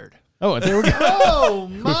 He's a turd. Oh, there we go. Oh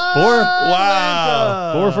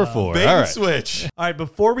my! 4 for 4. Bait All and right. switch. All right,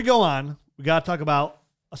 before we go on, we got to talk about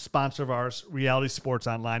a sponsor of ours, Reality Sports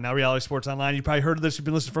Online. Now, Reality Sports Online, you probably heard of this. You've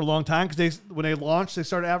been listening for a long time because when they launched, they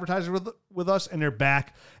started advertising with us, and they're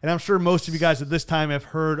back. And I'm sure most of you guys at this time have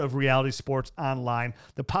heard of Reality Sports Online,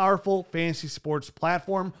 the powerful fantasy sports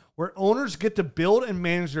platform where owners get to build and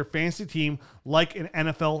manage their fantasy team like an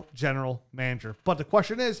NFL general manager. But the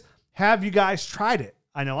question is, have you guys tried it?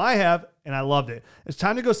 I know I have, and I loved it. It's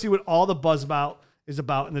time to go see what all the buzz is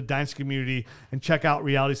about in the Dynasty community and check out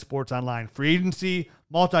Reality Sports Online. Free agency,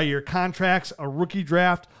 multi-year contracts, a rookie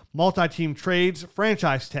draft, multi-team trades,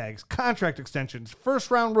 franchise tags, contract extensions,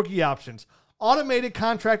 first-round rookie options, automated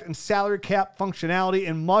contract and salary cap functionality,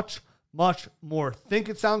 and much, much more. Think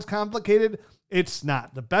it sounds complicated? It's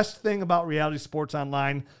not. The best thing about Reality Sports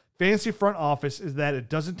Online Fantasy Front Office is that it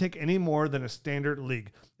doesn't take any more than a standard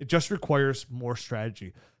league. It just requires more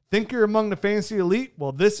strategy. Think you're among the fantasy elite?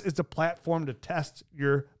 Well, this is the platform to test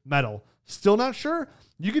your mettle. Still not sure?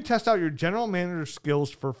 You can test out your general manager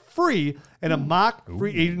skills for free in a mock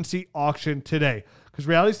free agency auction today. Because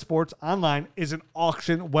Reality Sports Online is an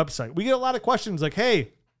auction website. We get a lot of questions like,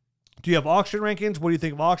 hey, do you have auction rankings? What do you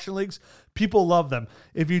think of auction leagues? People love them.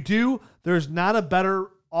 If you do, there's not a better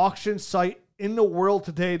auction site in the world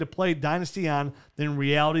today to play Dynasty on than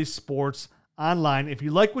Reality Sports Online. If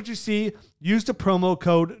you like what you see, use the promo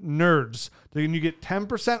code NERDS. Then you get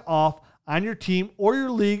 10% off on your team or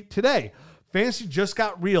your league today. Fantasy just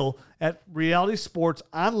got real at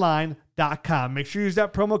realitysportsonline.com. Make sure you use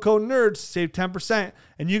that promo code NERDS, save 10%,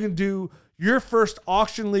 and you can do your first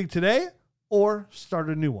auction league today or start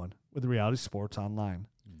a new one with realitysportsonline.com.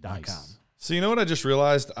 Nice. So you know what I just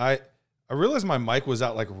realized? I realized my mic was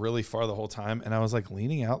out like really far the whole time, and I was like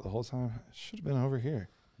leaning out the whole time. It should have been over here.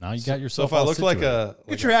 Now you got So yourself. if I all looked like situated.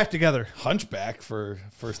 Get your act together. hunchback for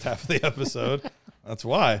first half of the episode, that's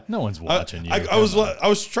why. No one's watching you. I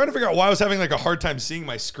was trying to figure out why I was having like a hard time seeing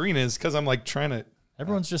my screen is because I'm like trying to.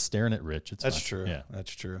 Everyone's just staring at Rich. It's That's fine. true. Yeah.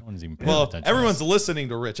 That's true. No one's even paying Well, attention. everyone's listening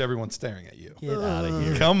to Rich. Everyone's staring at you. Get out of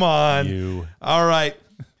here. Come on. You. All right.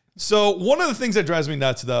 So one of the things that drives me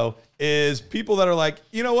nuts though is people that are like,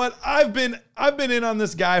 you know what? I've been in on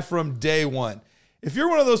this guy from day one. If you're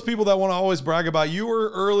one of those people that want to always brag about you were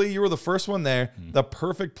early, you were the first one there, the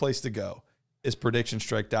perfect place to go is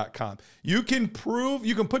PredictionStrike.com. You can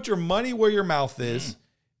put your money where your mouth is.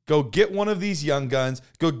 Go get one of these young guns.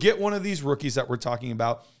 Go get one of these rookies that we're talking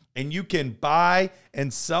about. And you can buy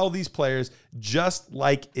and sell these players just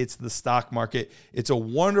like it's the stock market. It's a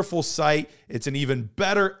wonderful site. It's an even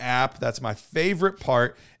better app. That's my favorite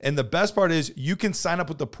part. And the best part is you can sign up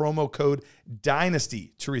with the promo code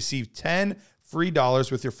DYNASTY to receive $10 free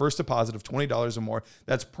with your first deposit of $20 or more.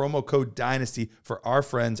 That's promo code DYNASTY for our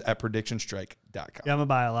friends at PredictionStrike.com. Yeah, I'm going to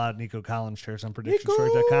buy a lot of Nico Collins shares on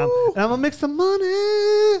PredictionStrike.com. And I'm going to make some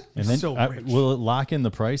money. And then so rich. will it lock in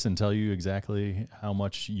the price and tell you exactly how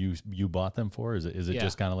much you bought them for? Is it Yeah.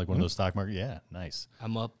 just kind of like one of those stock market? Yeah, nice.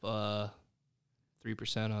 I'm up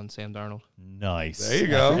 3% on Sam Darnold. Nice. There you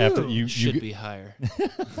go. After you Should be higher.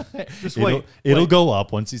 Just it'll go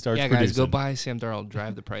up once he starts Yeah, guys, producing. go buy Sam Darnold.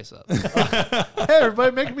 Drive the price up. Hey,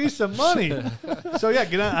 everybody, make me some money. So yeah,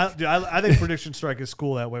 get on. Dude, I think Prediction Strike is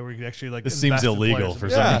cool that way, where you can actually like. This seems invest in illegal players. for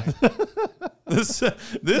Yeah. some.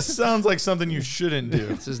 This sounds like something you shouldn't do.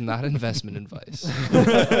 This is not investment advice.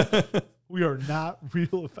 We are not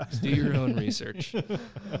real investors. Do your own research.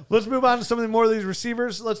 Let's move on to some of the more of these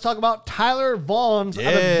receivers. Let's talk about Tyler Vaughn out of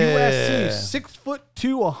Yeah. USC,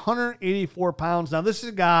 6'2", 184 pounds. Now this is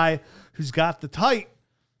a guy who's got the height,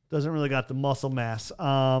 doesn't really got the muscle mass.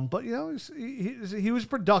 But you know he was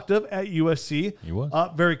productive at USC. He was.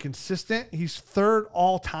 Very consistent. He's third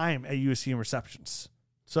all time at USC in receptions.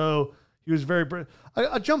 So he was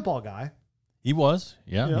a jump ball guy. He was.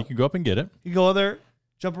 Yeah, Yeah. he could go up and get it. You go there,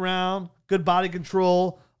 jump around, good body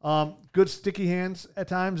control, good sticky hands at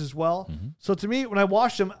times as well. Mm-hmm. So to me, when I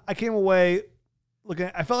watched him, I came away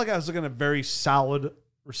I felt like I was looking at a very solid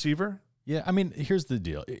receiver. Yeah, I mean, here's the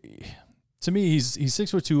deal. To me, he's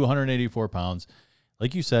 6'2", 184 pounds.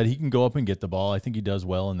 Like you said, he can go up and get the ball. I think he does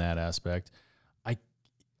well in that aspect.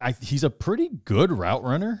 He's a pretty good route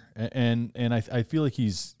runner, and I feel like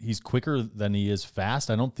he's quicker than he is fast.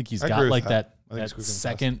 I don't think he's I got agree with like that. that I think he's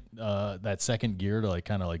quicker than that second gear to like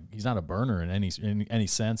kind of like he's not a burner in any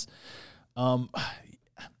sense.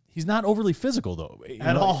 He's not overly physical though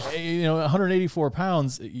At all. 184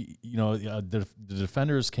 pounds. The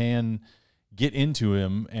defenders can get into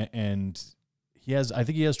him, and I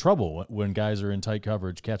think he has trouble when guys are in tight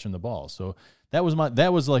coverage catching the ball. So that was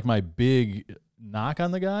my big knock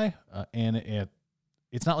on the guy, and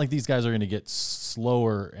it's not like these guys are going to get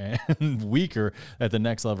slower and weaker at the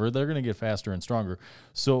next level. They're going to get faster and stronger.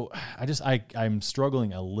 So I'm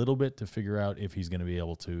struggling a little bit to figure out if he's going to be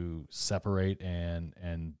able to separate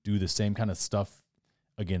and do the same kind of stuff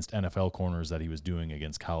against NFL corners that he was doing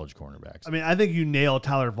against college cornerbacks. I mean, I think you nailed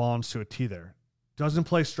Tyler Vaughn to a T there. Doesn't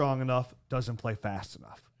play strong enough, doesn't play fast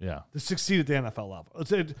enough Yeah. to succeed at the NFL level.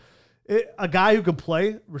 It's a guy who can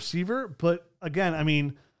play receiver, but again, I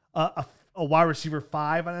mean, a a wide receiver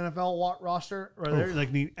 5 on NFL roster, right there.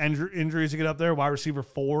 Like need injuries to get up there. Wide receiver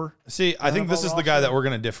 4. See, I think this is the guy roster. that we're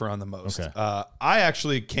going to differ on the most. Okay. I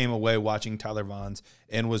actually came away watching Tyler Vaughns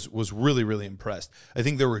and was really, really impressed. I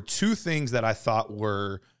think there were two things that I thought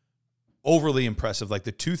were overly impressive. Like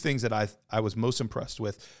the two things that I was most impressed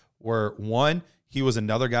with were, one, he was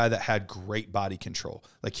another guy that had great body control.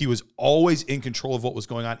 Like he was always in control of what was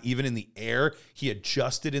going on, even in the air. He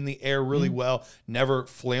adjusted in the air really well, never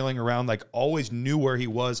flailing around, like always knew where he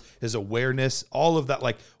was, his awareness, all of that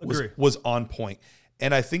like was on point.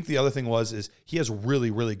 And I think the other thing is he has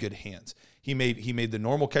really, really good hands. He made the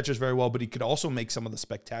normal catches very well, but he could also make some of the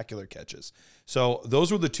spectacular catches. So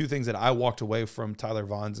those were the two things that I walked away from Tyler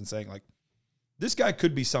Vaughns and saying like, this guy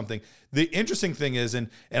could be something. The interesting thing is, and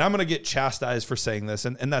I'm going to get chastised for saying this,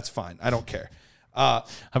 and that's fine. I don't care. I've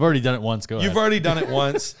already done it once. Go ahead. You've already done it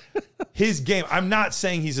once. His game, I'm not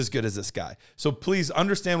saying he's as good as this guy. So please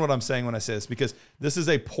understand what I'm saying when I say this, because this is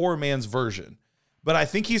a poor man's version. But I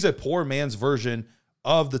think he's a poor man's version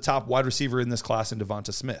of the top wide receiver in this class in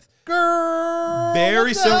Devonta Smith. Girl,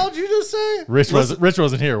 Very what the hell did you just say? Rich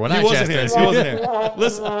wasn't here when He I wasn't here. chastised He you. wasn't here.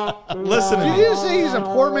 Listen to Did me. you just say he's a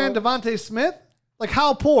poor man, Devontae Smith? Like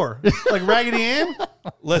how poor? Like Raggedy Ann?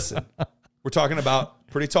 Listen, we're talking about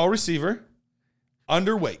pretty tall receiver,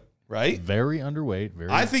 underweight, right? Very underweight.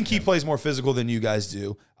 I think he plays more physical than you guys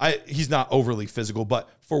do. He's not overly physical, but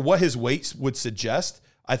for what his weight would suggest,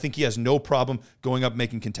 I think he has no problem going up,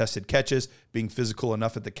 making contested catches, being physical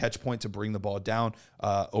enough at the catch point to bring the ball down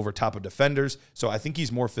over top of defenders. So I think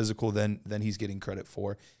he's more physical than he's getting credit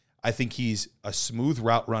for. I think he's a smooth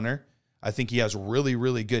route runner. I think he has really,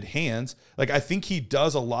 really good hands. Like, I think he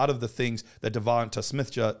does a lot of the things that Devonta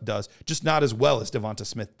Smith does, just not as well as Devonta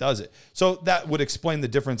Smith does it. So that would explain the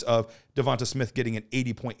difference of Devonta Smith getting an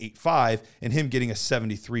 80.85 and him getting a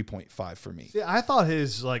 73.5 for me. See, I thought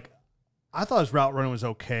his route running was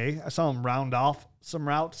okay. I saw him round off some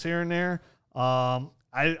routes here and there. I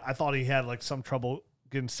thought he had like some trouble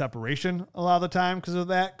getting separation a lot of the time because of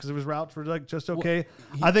that, because his routes were like just okay.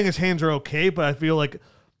 I think his hands are okay, but I feel like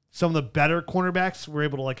some of the better cornerbacks were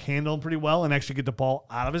able to like handle him pretty well and actually get the ball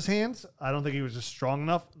out of his hands. I don't think he was just strong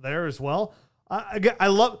enough there as well. I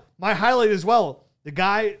love my highlight as well. The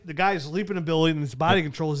guy's leaping ability and his body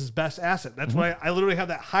control is his best asset. That's why I literally have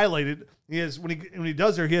that highlighted. He has when he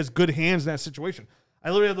does there, he has good hands in that situation. I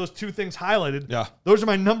literally have those two things highlighted. Yeah. Those are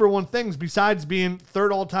my number one things besides being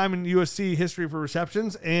third all time in USC history for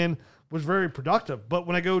receptions and was very productive. But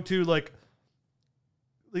when I go to like,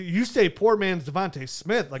 you say poor man's Devontae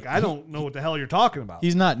Smith, like I don't know what the hell you're talking about.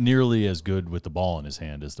 He's not nearly as good with the ball in his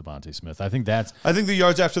hand as Devontae Smith. I think the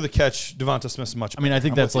yards after the catch, Devonta Smith's much better. I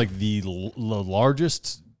think that's like the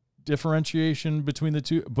largest differentiation between the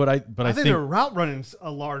two. But I think their route running's a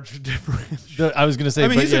large difference. I was going to say,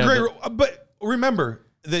 he's a great, but remember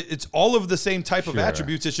that it's all of the same type of Sure.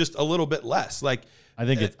 attributes. It's just a little bit less. Like I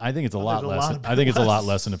think it's a lot there's a less. lot of I think it's a lot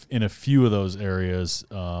less. less in a few of those areas.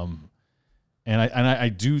 And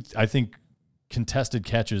I think contested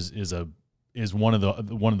catches is one of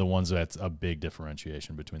the ones that's a big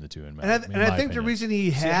differentiation between the two. In my I think the opinion. reason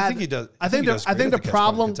he had, I think he does. I think he does great the at catch point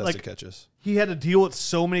problem, contested like catches. he had to deal with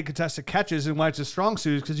so many contested catches and why it's a strong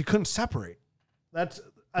suit is because he couldn't separate. I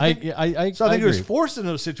think he was agree. forced in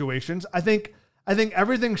those situations. I think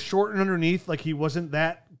everything's short and underneath. Like he wasn't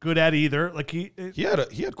that good at either. Like he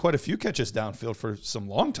had quite a few catches downfield for some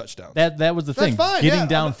long touchdowns. That was the thing. fine, Getting yeah.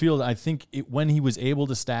 downfield, I think when he was able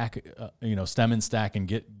to stack, stem and stack and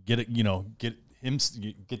get it, get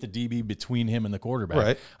the DB between him and the quarterback.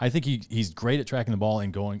 Right. I think he's great at tracking the ball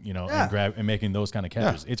and going, and grab and making those kind of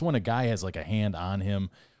catches. Yeah. It's when a guy has like a hand on him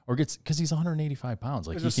or gets, because he's 185 pounds.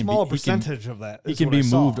 Like there's he a can small be, percentage of that. He is can what I be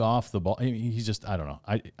saw. moved off the ball. He's just, I don't know.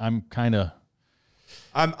 I'm kind of.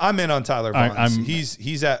 I'm in on Tyler Vaughns.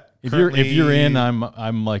 He's at. If you're in,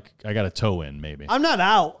 I'm like I got a toe in maybe. I'm not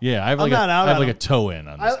out. Yeah, I have I'm like not out I have on like a him. toe in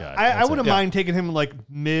on this guy. I That's wouldn't it. mind taking him like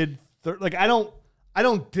mid third. Like I think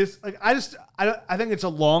it's a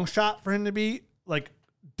long shot for him to be like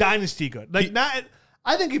dynasty good. Like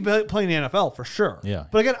I think he'd play in the NFL for sure. Yeah,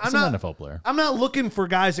 But again, He's I'm an not NFL player. I'm not looking for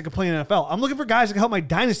guys that can play in the NFL. I'm looking for guys that can help my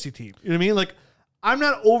dynasty team. You know what I mean? Like I'm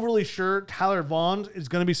not overly sure Tyler Vaughn is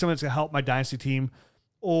going to be someone that's going to help my dynasty team,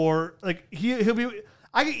 or like he'll be.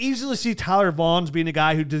 I can easily see Tyler Vaughn's being a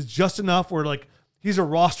guy who does just enough where like he's a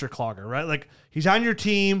roster clogger, right? Like he's on your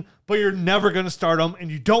team, but you're never going to start him,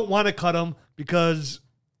 and you don't want to cut him because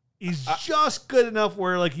He's just good enough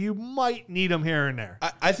where like you might need him here and there.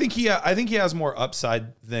 I think he has more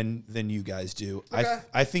upside than you guys do. Okay.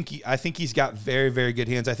 I think he's got very, very good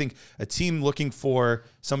hands. I think a team looking for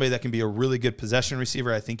somebody that can be a really good possession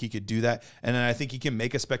receiver, I think he could do that. And then I think he can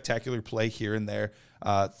make a spectacular play here and there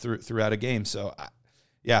throughout a game. So I have him.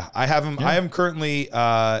 Yeah. I have him currently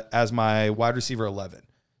as my wide receiver 11.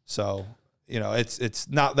 So it's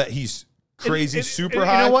not that he's crazy super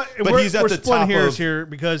high, but he's at the top hairs here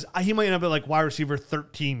because he might end up at like wide receiver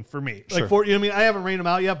 13 for me. Sure. Like I haven't rated him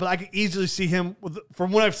out yet, but I could easily see him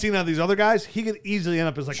from what I've seen out of these other guys, he could easily end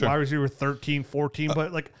up as like wide receiver 13, 14.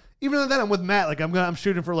 But like even then I'm with Matt, like I'm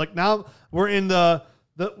shooting for like now we're in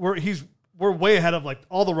we're way ahead of like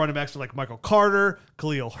all the running backs, like Michael Carter,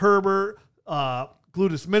 Khalil Herbert,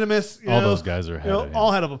 Glutus Minimus. All those guys are ahead of him. All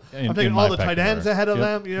ahead of them. I'm taking all the tight ends ahead of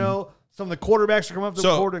them. Some of the quarterbacks are coming up the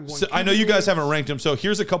board. So I know you guys haven't ranked him. So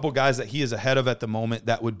here's a couple guys that he is ahead of at the moment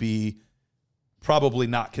that would be probably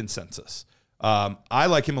not consensus. I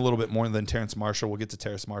like him a little bit more than Terrace Marshall. We'll get to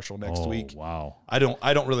Terrace Marshall next week. Wow. I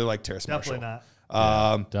don't really like Terrace Marshall. Definitely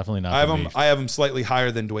not. Definitely not. I have him slightly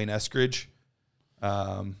higher than Dwayne Eskridge.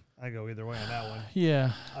 I go either way on that one.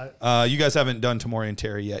 Yeah. You guys haven't done Tamorrion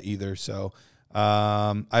Terry yet either. So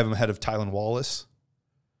I have him ahead of Tylan Wallace.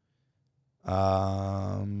 A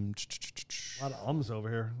lot of ums over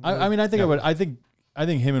here. I mean, I think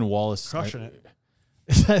him and Wallace crushing it.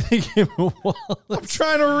 I think him and Wallace. I'm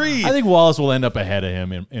trying to read. I think Wallace will end up ahead of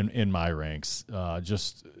him in my ranks.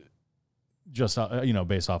 Just based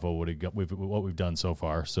off of what we've done so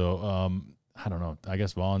far. So I don't know. I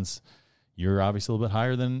guess Vaughn's. You're obviously a little bit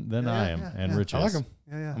higher than I am, and Rich is. I like him.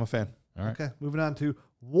 Yeah. I'm a fan. All right. Okay, moving on to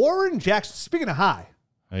Warren Jackson. Speaking of high.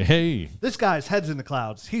 Hey, this guy's head's in the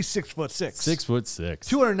clouds. He's 6'6". 6'6",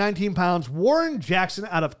 219 pounds. Warren Jackson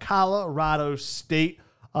out of Colorado State,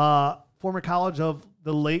 former college of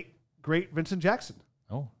the late great Vincent Jackson.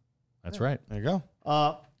 Oh, that's right. There you go.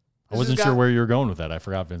 I wasn't sure where you were going with that. I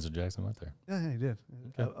forgot Vincent Jackson went there. Yeah, he did.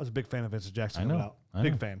 Okay. I was a big fan of Vincent Jackson. I know.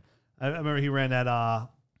 Big fan. I remember he ran that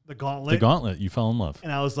the Gauntlet. The Gauntlet. You fell in love.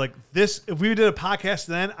 And I was like, if we did a podcast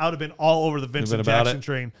then, I would have been all over the Vincent Jackson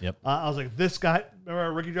train. Yep. I was like, this guy,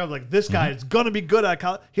 remember Ricky Drive, like, this guy is going to be good at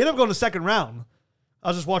college. He ended up going to second round. I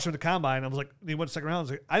was just watching the combine. I was like, he went to second round. I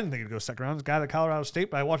was like, I didn't think he'd go second round. This guy at Colorado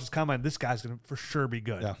State, but I watched his combine. This guy's going to for sure be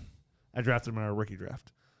good. Yeah. I drafted him in our rookie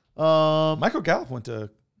draft. Michael Gallup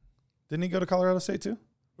didn't he go to Colorado State too?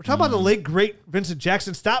 We're talking about the late, great Vincent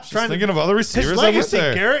Jackson. Stop trying thinking of other receivers his legacy,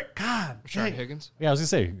 Garrett. God. Sean Higgins. Yeah, I was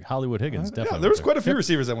going to say Hollywood Higgins. Definitely. Yeah, there was quite a few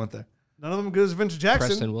receivers that went there. None of them good as Vincent Jackson.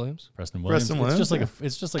 Preston Williams.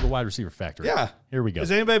 It's just like a wide receiver factory. Yeah. Here we go. Is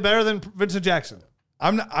anybody better than Vincent Jackson?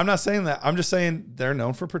 I'm not saying that. I'm just saying they're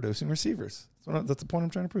known for producing receivers. That's the point I'm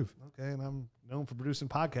trying to prove. Okay, and I'm known for producing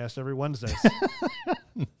podcasts every Wednesday.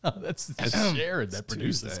 No, that's Jared that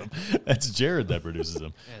produces them. That's Jared that produces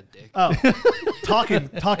them. Yeah, dick. Oh, talking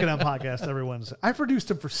on podcasts every Wednesday. I produced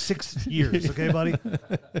them for 6 years. Okay, buddy.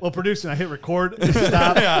 Well, producing, I hit record,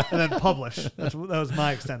 stop, and then publish. That was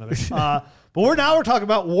my extent of it. But we're talking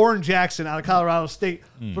about Warren Jackson out of Colorado State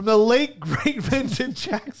from the late great Vincent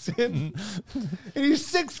Jackson, and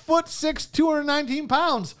he's 6'6", 219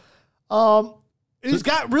 pounds. He's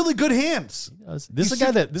got really good hands. This is a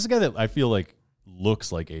guy that I feel like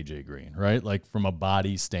looks like AJ Green, right? Like from a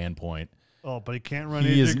body standpoint. Oh, but he can't run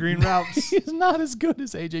AJ Green routes. He's not as good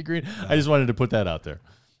as AJ Green. I just wanted to put that out there.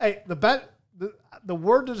 Hey, the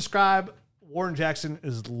word to describe Warren Jackson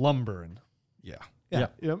is lumbering. Yeah.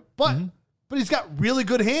 But he's got really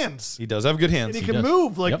good hands. He does have good hands. And he can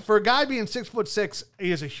move. For a guy being 6'6",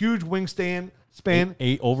 he has a huge wingspan.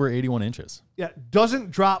 Over 81 inches. Yeah,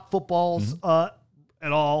 doesn't drop footballs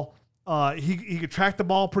at all. He could track the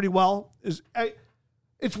ball pretty well.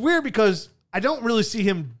 It's weird because I don't really see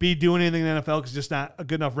him be doing anything in the NFL because he's just not a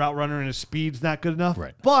good enough route runner and his speed's not good enough.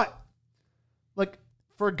 Right. But like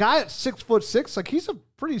for a guy at 6'6", like he's a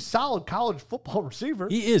pretty solid college football receiver.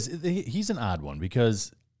 He is. He's an odd one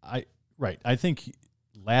because I think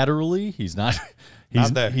laterally he's not.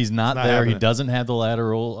 He's not there. He doesn't have the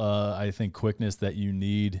lateral, I think, quickness that you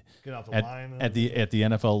need at the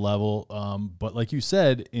NFL level. But like you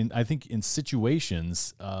said, I think in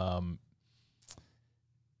situations,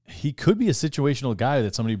 he could be a situational guy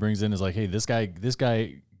that somebody brings in is like, hey, this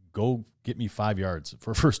guy, go get me 5 yards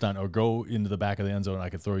for first down or go into the back of the end zone. And I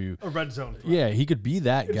could throw you A red zone. threat. Yeah, he could be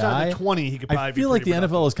that Inside guy. the 20, he could probably I be feel like the pretty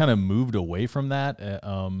NFL has kind of moved away from that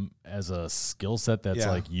as a skill set that's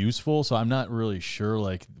Yeah. like useful. So I'm not really sure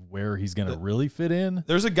like where he's going to really fit in.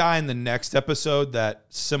 There's a guy in the next episode that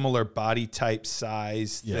similar body type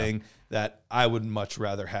size thing that I would much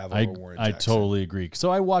rather have over Warren I Jackson. totally agree.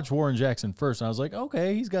 So I watched Warren Jackson first, and I was like,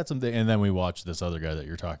 okay, he's got something. And then we watched this other guy that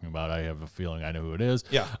you're talking about. I have a feeling I know who it is.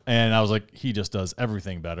 Yeah. And I was like, he just does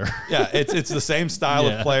everything better. Yeah, it's the same style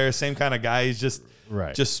of player, same kind of guy. He's just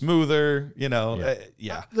smoother, you know.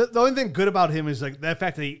 Yeah. The only thing good about him is like the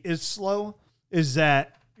fact that he is slow is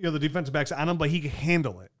that the defensive back's on him, but he can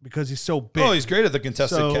handle it because he's so big. Oh, he's great at the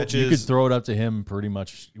contested So catches. You could throw it up to him pretty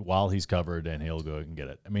much while he's covered, and he'll go and get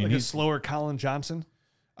it. I mean, like a he's slower Colin Johnson.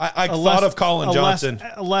 I thought of Colin Johnson.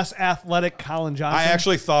 A less athletic Colin Johnson. I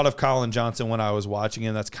actually thought of Colin Johnson when I was watching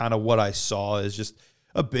him. That's kind of what I saw, is just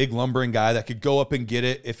a big lumbering guy that could go up and get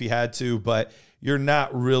it if he had to, but you're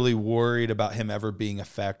not really worried about him ever being a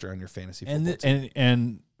factor on your fantasy football team.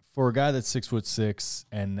 And for a guy that's 6'6"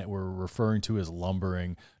 and that we're referring to as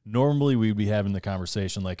lumbering, normally we'd be having the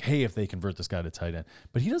conversation like, hey, if they convert this guy to tight end.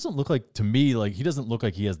 But he doesn't look like, to me, like he doesn't look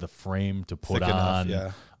like he has the frame to put Thick enough,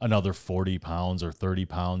 on another 40 pounds or 30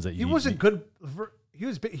 pounds that he wasn't good. He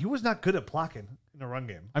was not good at blocking in the run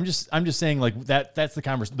game. I'm just saying like that's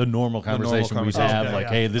the normal conversation we'd have. Okay, like, yeah.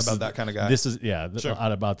 hey, this About is that kind of guy. This is Sure.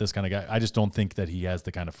 about this kind of guy. I just don't think that he has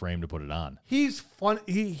the kind of frame to put it on. He's fun.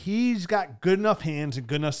 He's got good enough hands and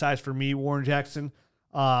good enough size for me, Warren Jackson.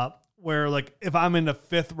 Where like if I'm in the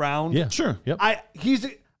 5th round, Yeah, Sure. Yep. I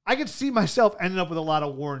could see myself ending up with a lot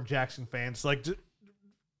of Warren Jackson fans. Like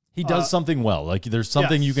He does something well. Like there's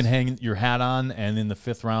something you yes. can hang your hat on, and in the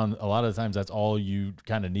 5th round, a lot of the times that's all you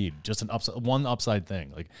kind of need. Just one upside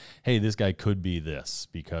thing. Like, hey, this guy could be this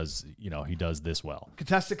because he does this well.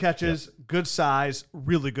 contested catches, good size,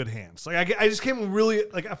 really good hands. Like I just came really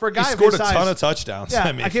like for a guy He of scored his a size, ton of touchdowns. Yeah,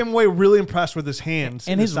 I mean, I came away really impressed with his hands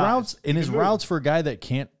And his size. routes, He can move. routes for a guy that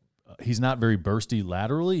can't. He's not very bursty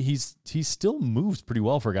laterally. He still moves pretty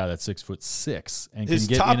well for a guy that's 6'6" and his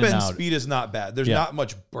can get top in and end out. speed is not bad. There's Yeah. not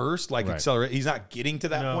much burst like Right. accelerate. He's not getting to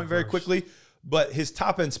that No point very burst. quickly, but his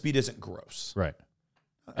top end speed isn't gross. Right.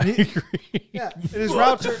 I agree. Yeah, and his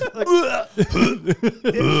routes are like.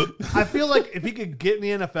 I feel like if he could get in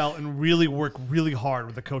the NFL and really work really hard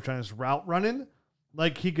with the coach on his route running,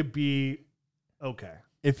 like he could be okay.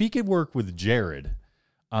 If he could work with Jared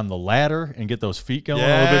on the ladder and get those feet going a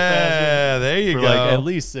little bit faster. Yeah, there you For go. like at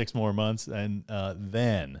least 6 more months, and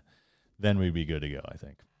then we'd be good to go, I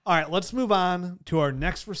think. All right, let's move on to our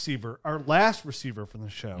next receiver, our last receiver from the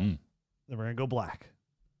show. Then we're going to go black.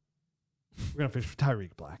 We're going to finish with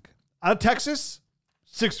Tyreek Black. Out of Texas,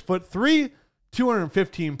 6'3",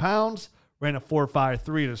 215 pounds, ran a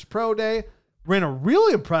 4.53 at his pro day, ran a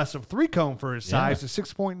really impressive 3-cone for his size, a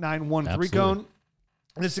 6.91 3-cone.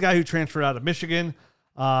 And this is a guy who transferred out of Michigan.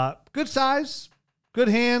 Good size, good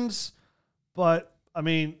hands, but, I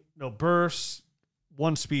mean, no burst,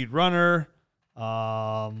 1-speed runner,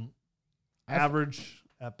 average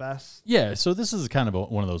at best. Yeah, so this is kind of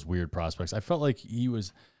one of those weird prospects. I felt like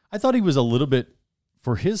I thought he was a little bit,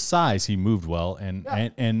 for his size, he moved well and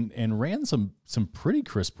ran some pretty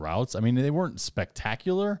crisp routes. I mean, they weren't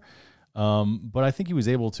spectacular, but I think he was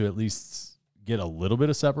able to at least get a little bit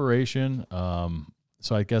of separation.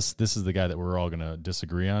 So I guess this is the guy that we're all going to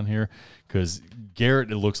disagree on here, because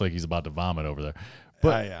Garrett, it looks like he's about to vomit over there.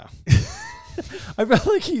 But yeah. I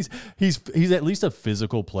feel like he's at least a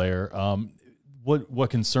physical player. What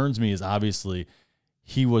concerns me is obviously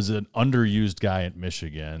he was an underused guy at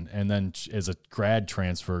Michigan, and then as a grad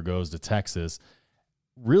transfer goes to Texas.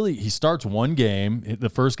 Really, he starts one game. The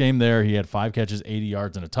first game there, he had 5 catches, 80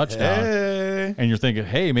 yards, and a touchdown. Hey. And you're thinking,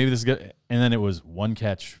 hey, maybe this is good. And then it was 1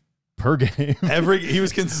 catch per game. He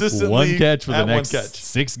was consistently 1 catch for the at next 1 catch.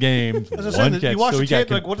 6 games. As I was 1 saying, catch. you watch So the he got tape,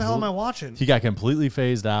 like, what the hell am I watching? He got completely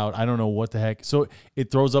phased out. I don't know what the heck. So it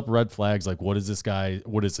throws up red flags. Like, what is this guy?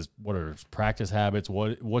 What is this? What are his practice habits?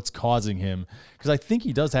 What's causing him? Because I think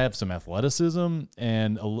he does have some athleticism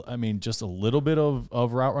and just a little bit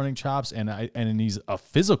of route running chops. And he's a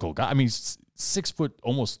physical guy. I mean, he's 6 foot,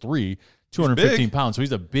 almost 3, 215 pounds. So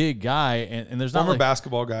he's a big guy. And there's not Former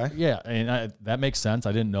basketball guy. Yeah, and that makes sense.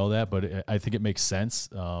 I didn't know that, but I think it makes sense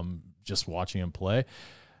just watching him play.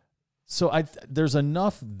 So there's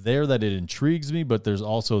enough there that it intrigues me, but there's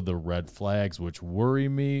also the red flags which worry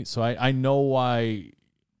me. So I know why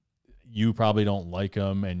you probably don't like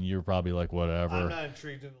him, and you're probably like whatever. I'm not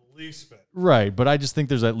intrigued in the least bit. Right, but I just think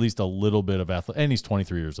there's at least a little bit of athletic, and he's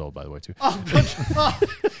 23 years old, by the way, too.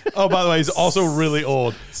 Oh, by the way, he's also really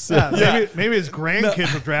old. Maybe his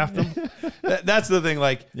grandkids will draft him. That's the thing.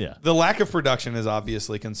 Like, Yeah. the lack of production is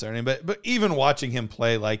obviously concerning. But even watching him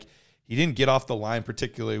play, like, he didn't get off the line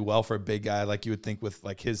particularly well for a big guy, like you would think with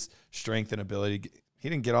like his strength and ability. He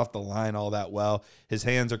didn't get off the line all that well. His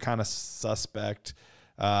hands are kind of suspect.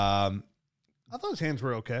 I thought his hands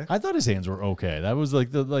were okay. I thought his hands were okay. That was I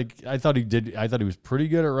thought he was pretty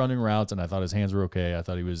good at running routes, and I thought his hands were okay. I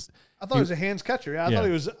thought he was a hands catcher. Yeah,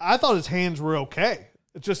 I thought his hands were okay.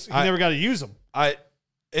 It's just he never got to use them.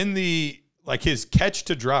 His catch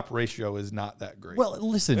to drop ratio is not that great. Well,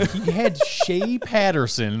 listen, he had Shea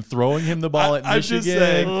Patterson throwing him the ball at I'm Michigan, just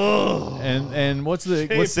saying. and what's Sam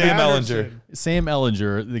Patterson. Ellinger. Sam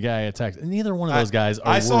Ellinger, the guy at Texas. Neither one of those guys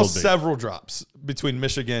are I saw world beaters. several drops between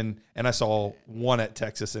Michigan and I saw one at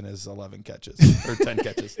Texas in his 11 catches or 10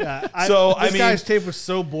 catches. Yeah, this guy's tape was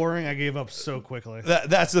so boring. I gave up so quickly.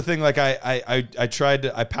 That's the thing. Like I tried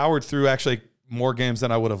to, I powered through actually more games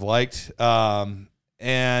than I would have liked.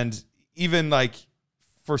 And even like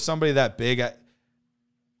for somebody that big,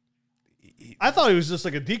 I thought he was just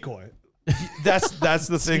like a decoy. that's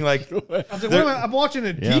the thing. Like, I was like, wait a minute, I'm watching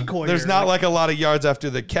a decoy. There's here. not like a lot of yards after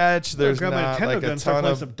the catch. There's grab my not Nintendo like gun a and start ton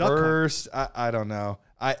playing of some duck hunt. burst. I don't know.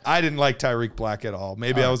 I didn't like Tyreek Black at all.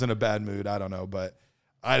 Maybe I was in a bad mood. I don't know, but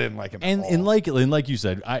I didn't like him at all. And like you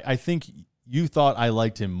said, I think you thought I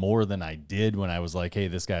liked him more than I did when I was like, hey,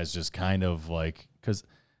 this guy's just kind of like, because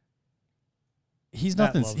he's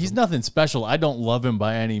nothing special. I don't love him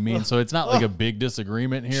by any means, so it's not like a big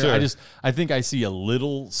disagreement here. Sure. I think I see a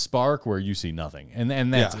little spark where you see nothing, and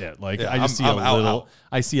that's it. Like I just see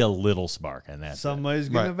I see a little spark, and that's somebody's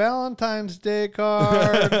getting a Valentine's Day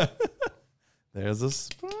card. There's a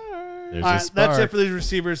spark. That's it for these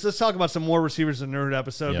receivers. Let's talk about some more receivers in the Nerd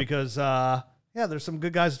episode because there's some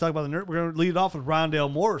good guys to talk about the Nerd. We're going to lead it off with Rondale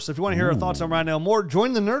Moore. So if you want to hear our thoughts on Rondale Moore,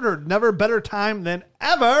 join the Nerd Herd. Never better time than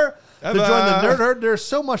ever to join the Nerd Herd. There's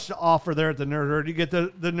so much to offer there at the Nerd Herd. You get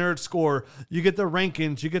the Nerd Score. You get the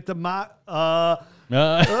rankings. You get the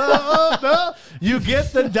you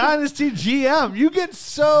get the Dynasty GM. You get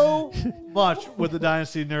so much with the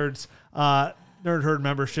Dynasty Nerds Nerd Herd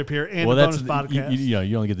membership here and the bonus podcast.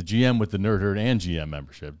 You only get the GM with the Nerd Herd and GM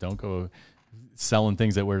membership. Don't go selling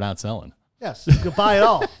things that we're not selling. Yes, you can buy it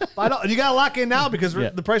all. Buy it all. And you got to lock in now because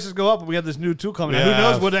the prices go up and we have this new tool coming out. Who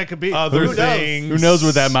knows what that could be? Other things. Who knows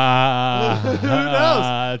what that Who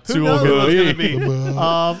knows what it's going to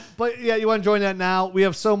be? But yeah, you want to join that now. We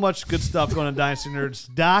have so much good stuff going on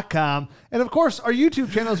DynastyNerds.com. And of course, our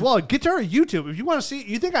YouTube channel as well. Get to our YouTube. If you want to see,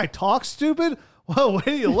 you think I talk stupid? Well, wait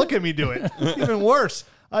till you look at me do it. Even worse.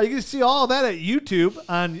 You can see all of that at YouTube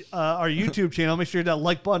on our YouTube channel. Make sure you hit that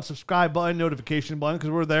like button, subscribe button, notification button because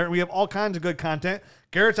we're there. We have all kinds of good content.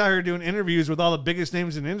 Garrett's out here doing interviews with all the biggest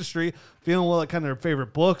names in the industry, feeling what kind of their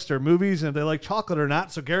favorite books, their movies, and if they like chocolate or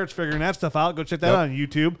not. So Garrett's figuring that stuff out. Go check that out on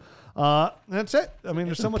YouTube. That's it. I mean,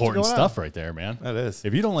 there's so much important going stuff on. right there, man. That is.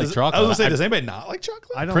 If you don't like chocolate, I was gonna say, does anybody not like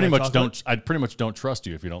chocolate? I don't pretty like much chocolate. I pretty much don't trust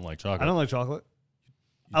you if you don't like chocolate. I don't like chocolate.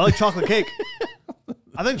 I like chocolate cake.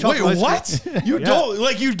 I think chocolate. Wait, what? You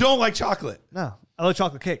don't like chocolate? No, I like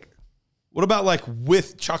chocolate cake. What about like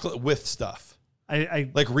with chocolate with stuff? I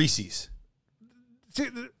Like Reese's. see.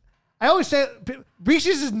 I always say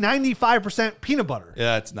Reese's is 95% peanut butter.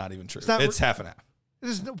 Yeah, that's not even true. not It's half and half. It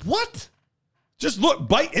is, what? Just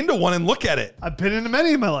bite into one and look at it. I've been into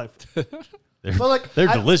many in my life. They're, But like they're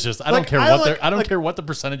I- delicious. I like, don't care I what like- they're. I don't like- care what the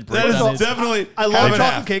percentage That breakdown is is. definitely. I love half and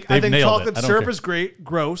chocolate half. cake. I They've think nailed it. chocolate I don't syrup care. is great.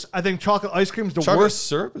 Gross. I think chocolate ice cream is the Chocolate worst.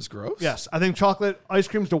 syrup is gross. Yes, I think chocolate ice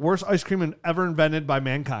cream is the worst ice cream ever invented by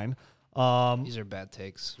mankind. These are bad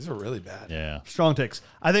takes. These are really bad. Yeah, Strong takes.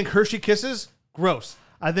 I think Hershey Kisses, gross.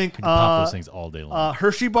 I think pop those things all day long.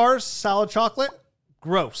 Hershey bars, solid chocolate,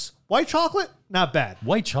 gross. White chocolate, not bad.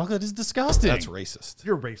 White chocolate is disgusting. That's racist.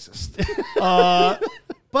 You're racist.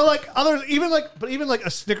 But like others, even like a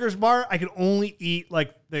Snickers bar, I can only eat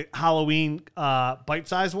like the Halloween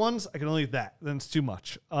bite-sized ones. I can only eat that. Then it's too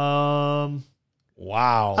much. Wow.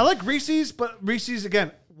 I like Reese's, but Reese's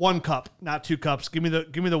again, 1 cup, not 2 cups. Give me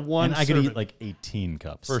the one. And I could serving. eat like 18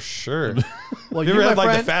 cups. For sure. Well, You ever my had like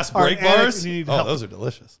the friend, fast are break an addict bars? and you need Oh, help. those are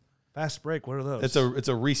delicious. Fast break. What are those? It's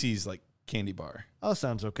a Reese's like candy bar. Oh,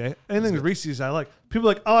 sounds okay. Anything with Reese's I like. People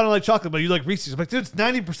are like, oh, I don't like chocolate, but you like Reese's. I'm like, dude, it's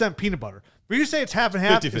 90% peanut butter. But you say it's half and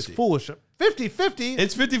half, 50-50. it's foolish. 50-50?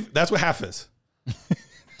 It's 50. That's what half is.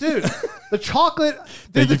 Dude, the chocolate.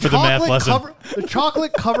 Thank you for the math lesson. The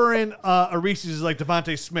chocolate covering a Reese's is like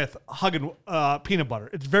Devontae Smith hugging peanut butter.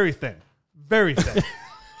 It's very thin. Very thin.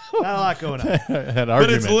 Not a lot going on. That But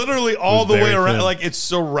argument it's literally all was the way very around. thin. Like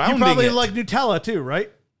it's You surrounding probably it. like Nutella too,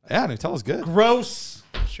 right? Yeah, Nutella's good. Gross.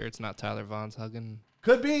 Sure, it's not Tyler Vaughn's hugging.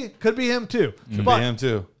 Could be him too. Could But, be him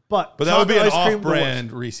too. but But that would be an chocolate ice cream, the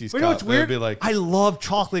off-brand worst. Reese's But you know cup. what's That would weird? be like I love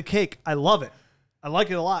chocolate cake. I love it. I like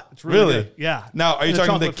it a lot. It's really, Really? good. Yeah. Now, are you And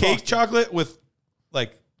talking the cake frosting. chocolate with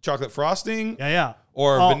like chocolate frosting, Yeah.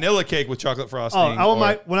 or Oh. vanilla cake with chocolate frosting? Oh, I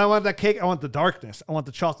want or- when I want that cake, I want the darkness. I want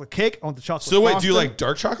the chocolate cake. I want the chocolate. So wait, do you frosting. like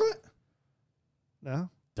dark chocolate? No.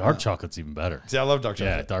 dark chocolate's even better. See, I love dark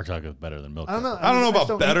chocolate. Yeah, dark chocolate's better than milk. I don't know. chocolate. I don't know just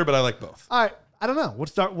about better, but I like both. All right. I don't know.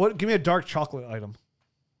 What's dark? What? Give me a dark chocolate item.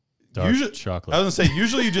 Dark Usually- chocolate. I was gonna say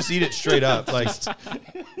usually you just eat it straight up. Like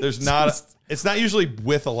there's not. It's not usually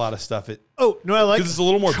with a lot of stuff. It Oh no, I like 'Cause it's a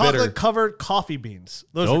little more bitter. chocolate covered coffee beans.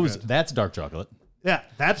 Those are good. That's dark chocolate. Yeah,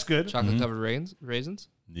 that's good. Chocolate covered raisins?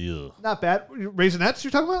 Yeah. Not bad. Raisinets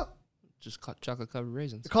you're talking about? Just chocolate covered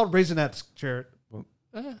raisins. They're called Raisinets, Jared.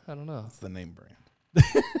 I don't know. It's the name brand.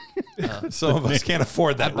 Some of us can't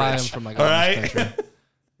afford that. I buy them Rich. from my All right. country.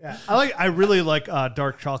 Yeah, I really like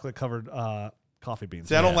dark chocolate covered coffee beans.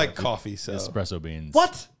 See, I don't Yeah, like coffee, so Espresso beans.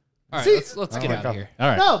 What? All right, See? let's get out of here. All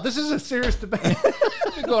right. No, this is a serious debate.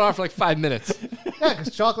 We've been going on for like 5 minutes. Yeah,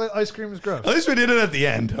 because chocolate ice cream is gross. at least we did it at the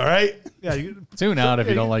end. All right. Yeah, Tune out if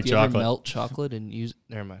you don't like Do you ever chocolate. melt chocolate and use?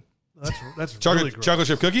 Never mind. that's Chocolate really gross. chocolate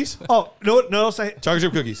chip cookies. Oh, no, say Chocolate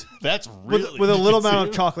chip cookies. That's with a little amount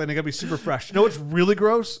of chocolate and it gotta be super fresh. You know what's really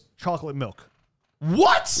gross? Chocolate milk.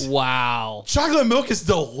 What? Wow. Chocolate milk is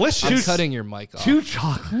delicious. I'm cutting your mic off. Too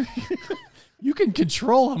chocolate. You can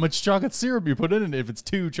control how much chocolate syrup you put in it if it's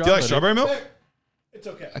too chocolate. Do you like strawberry milk? It's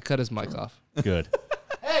okay. I cut his mic off. Good.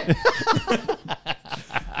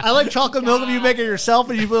 I like chocolate milk if you make it yourself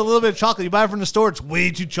and you put a little bit of chocolate. You buy it from the store, it's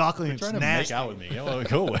way too chocolatey. It's Trying to nasty. make out with me. Oh,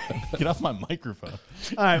 go away. Get off my microphone.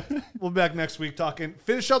 All right, we'll be back next week talking.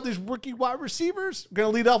 Finish up these rookie wide receivers. We're gonna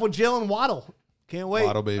lead off with Jalen Waddle. Can't wait.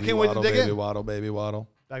 Waddle baby, I can't wait waddle to dig baby, in. waddle baby, waddle.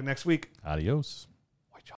 Back next week. Adios.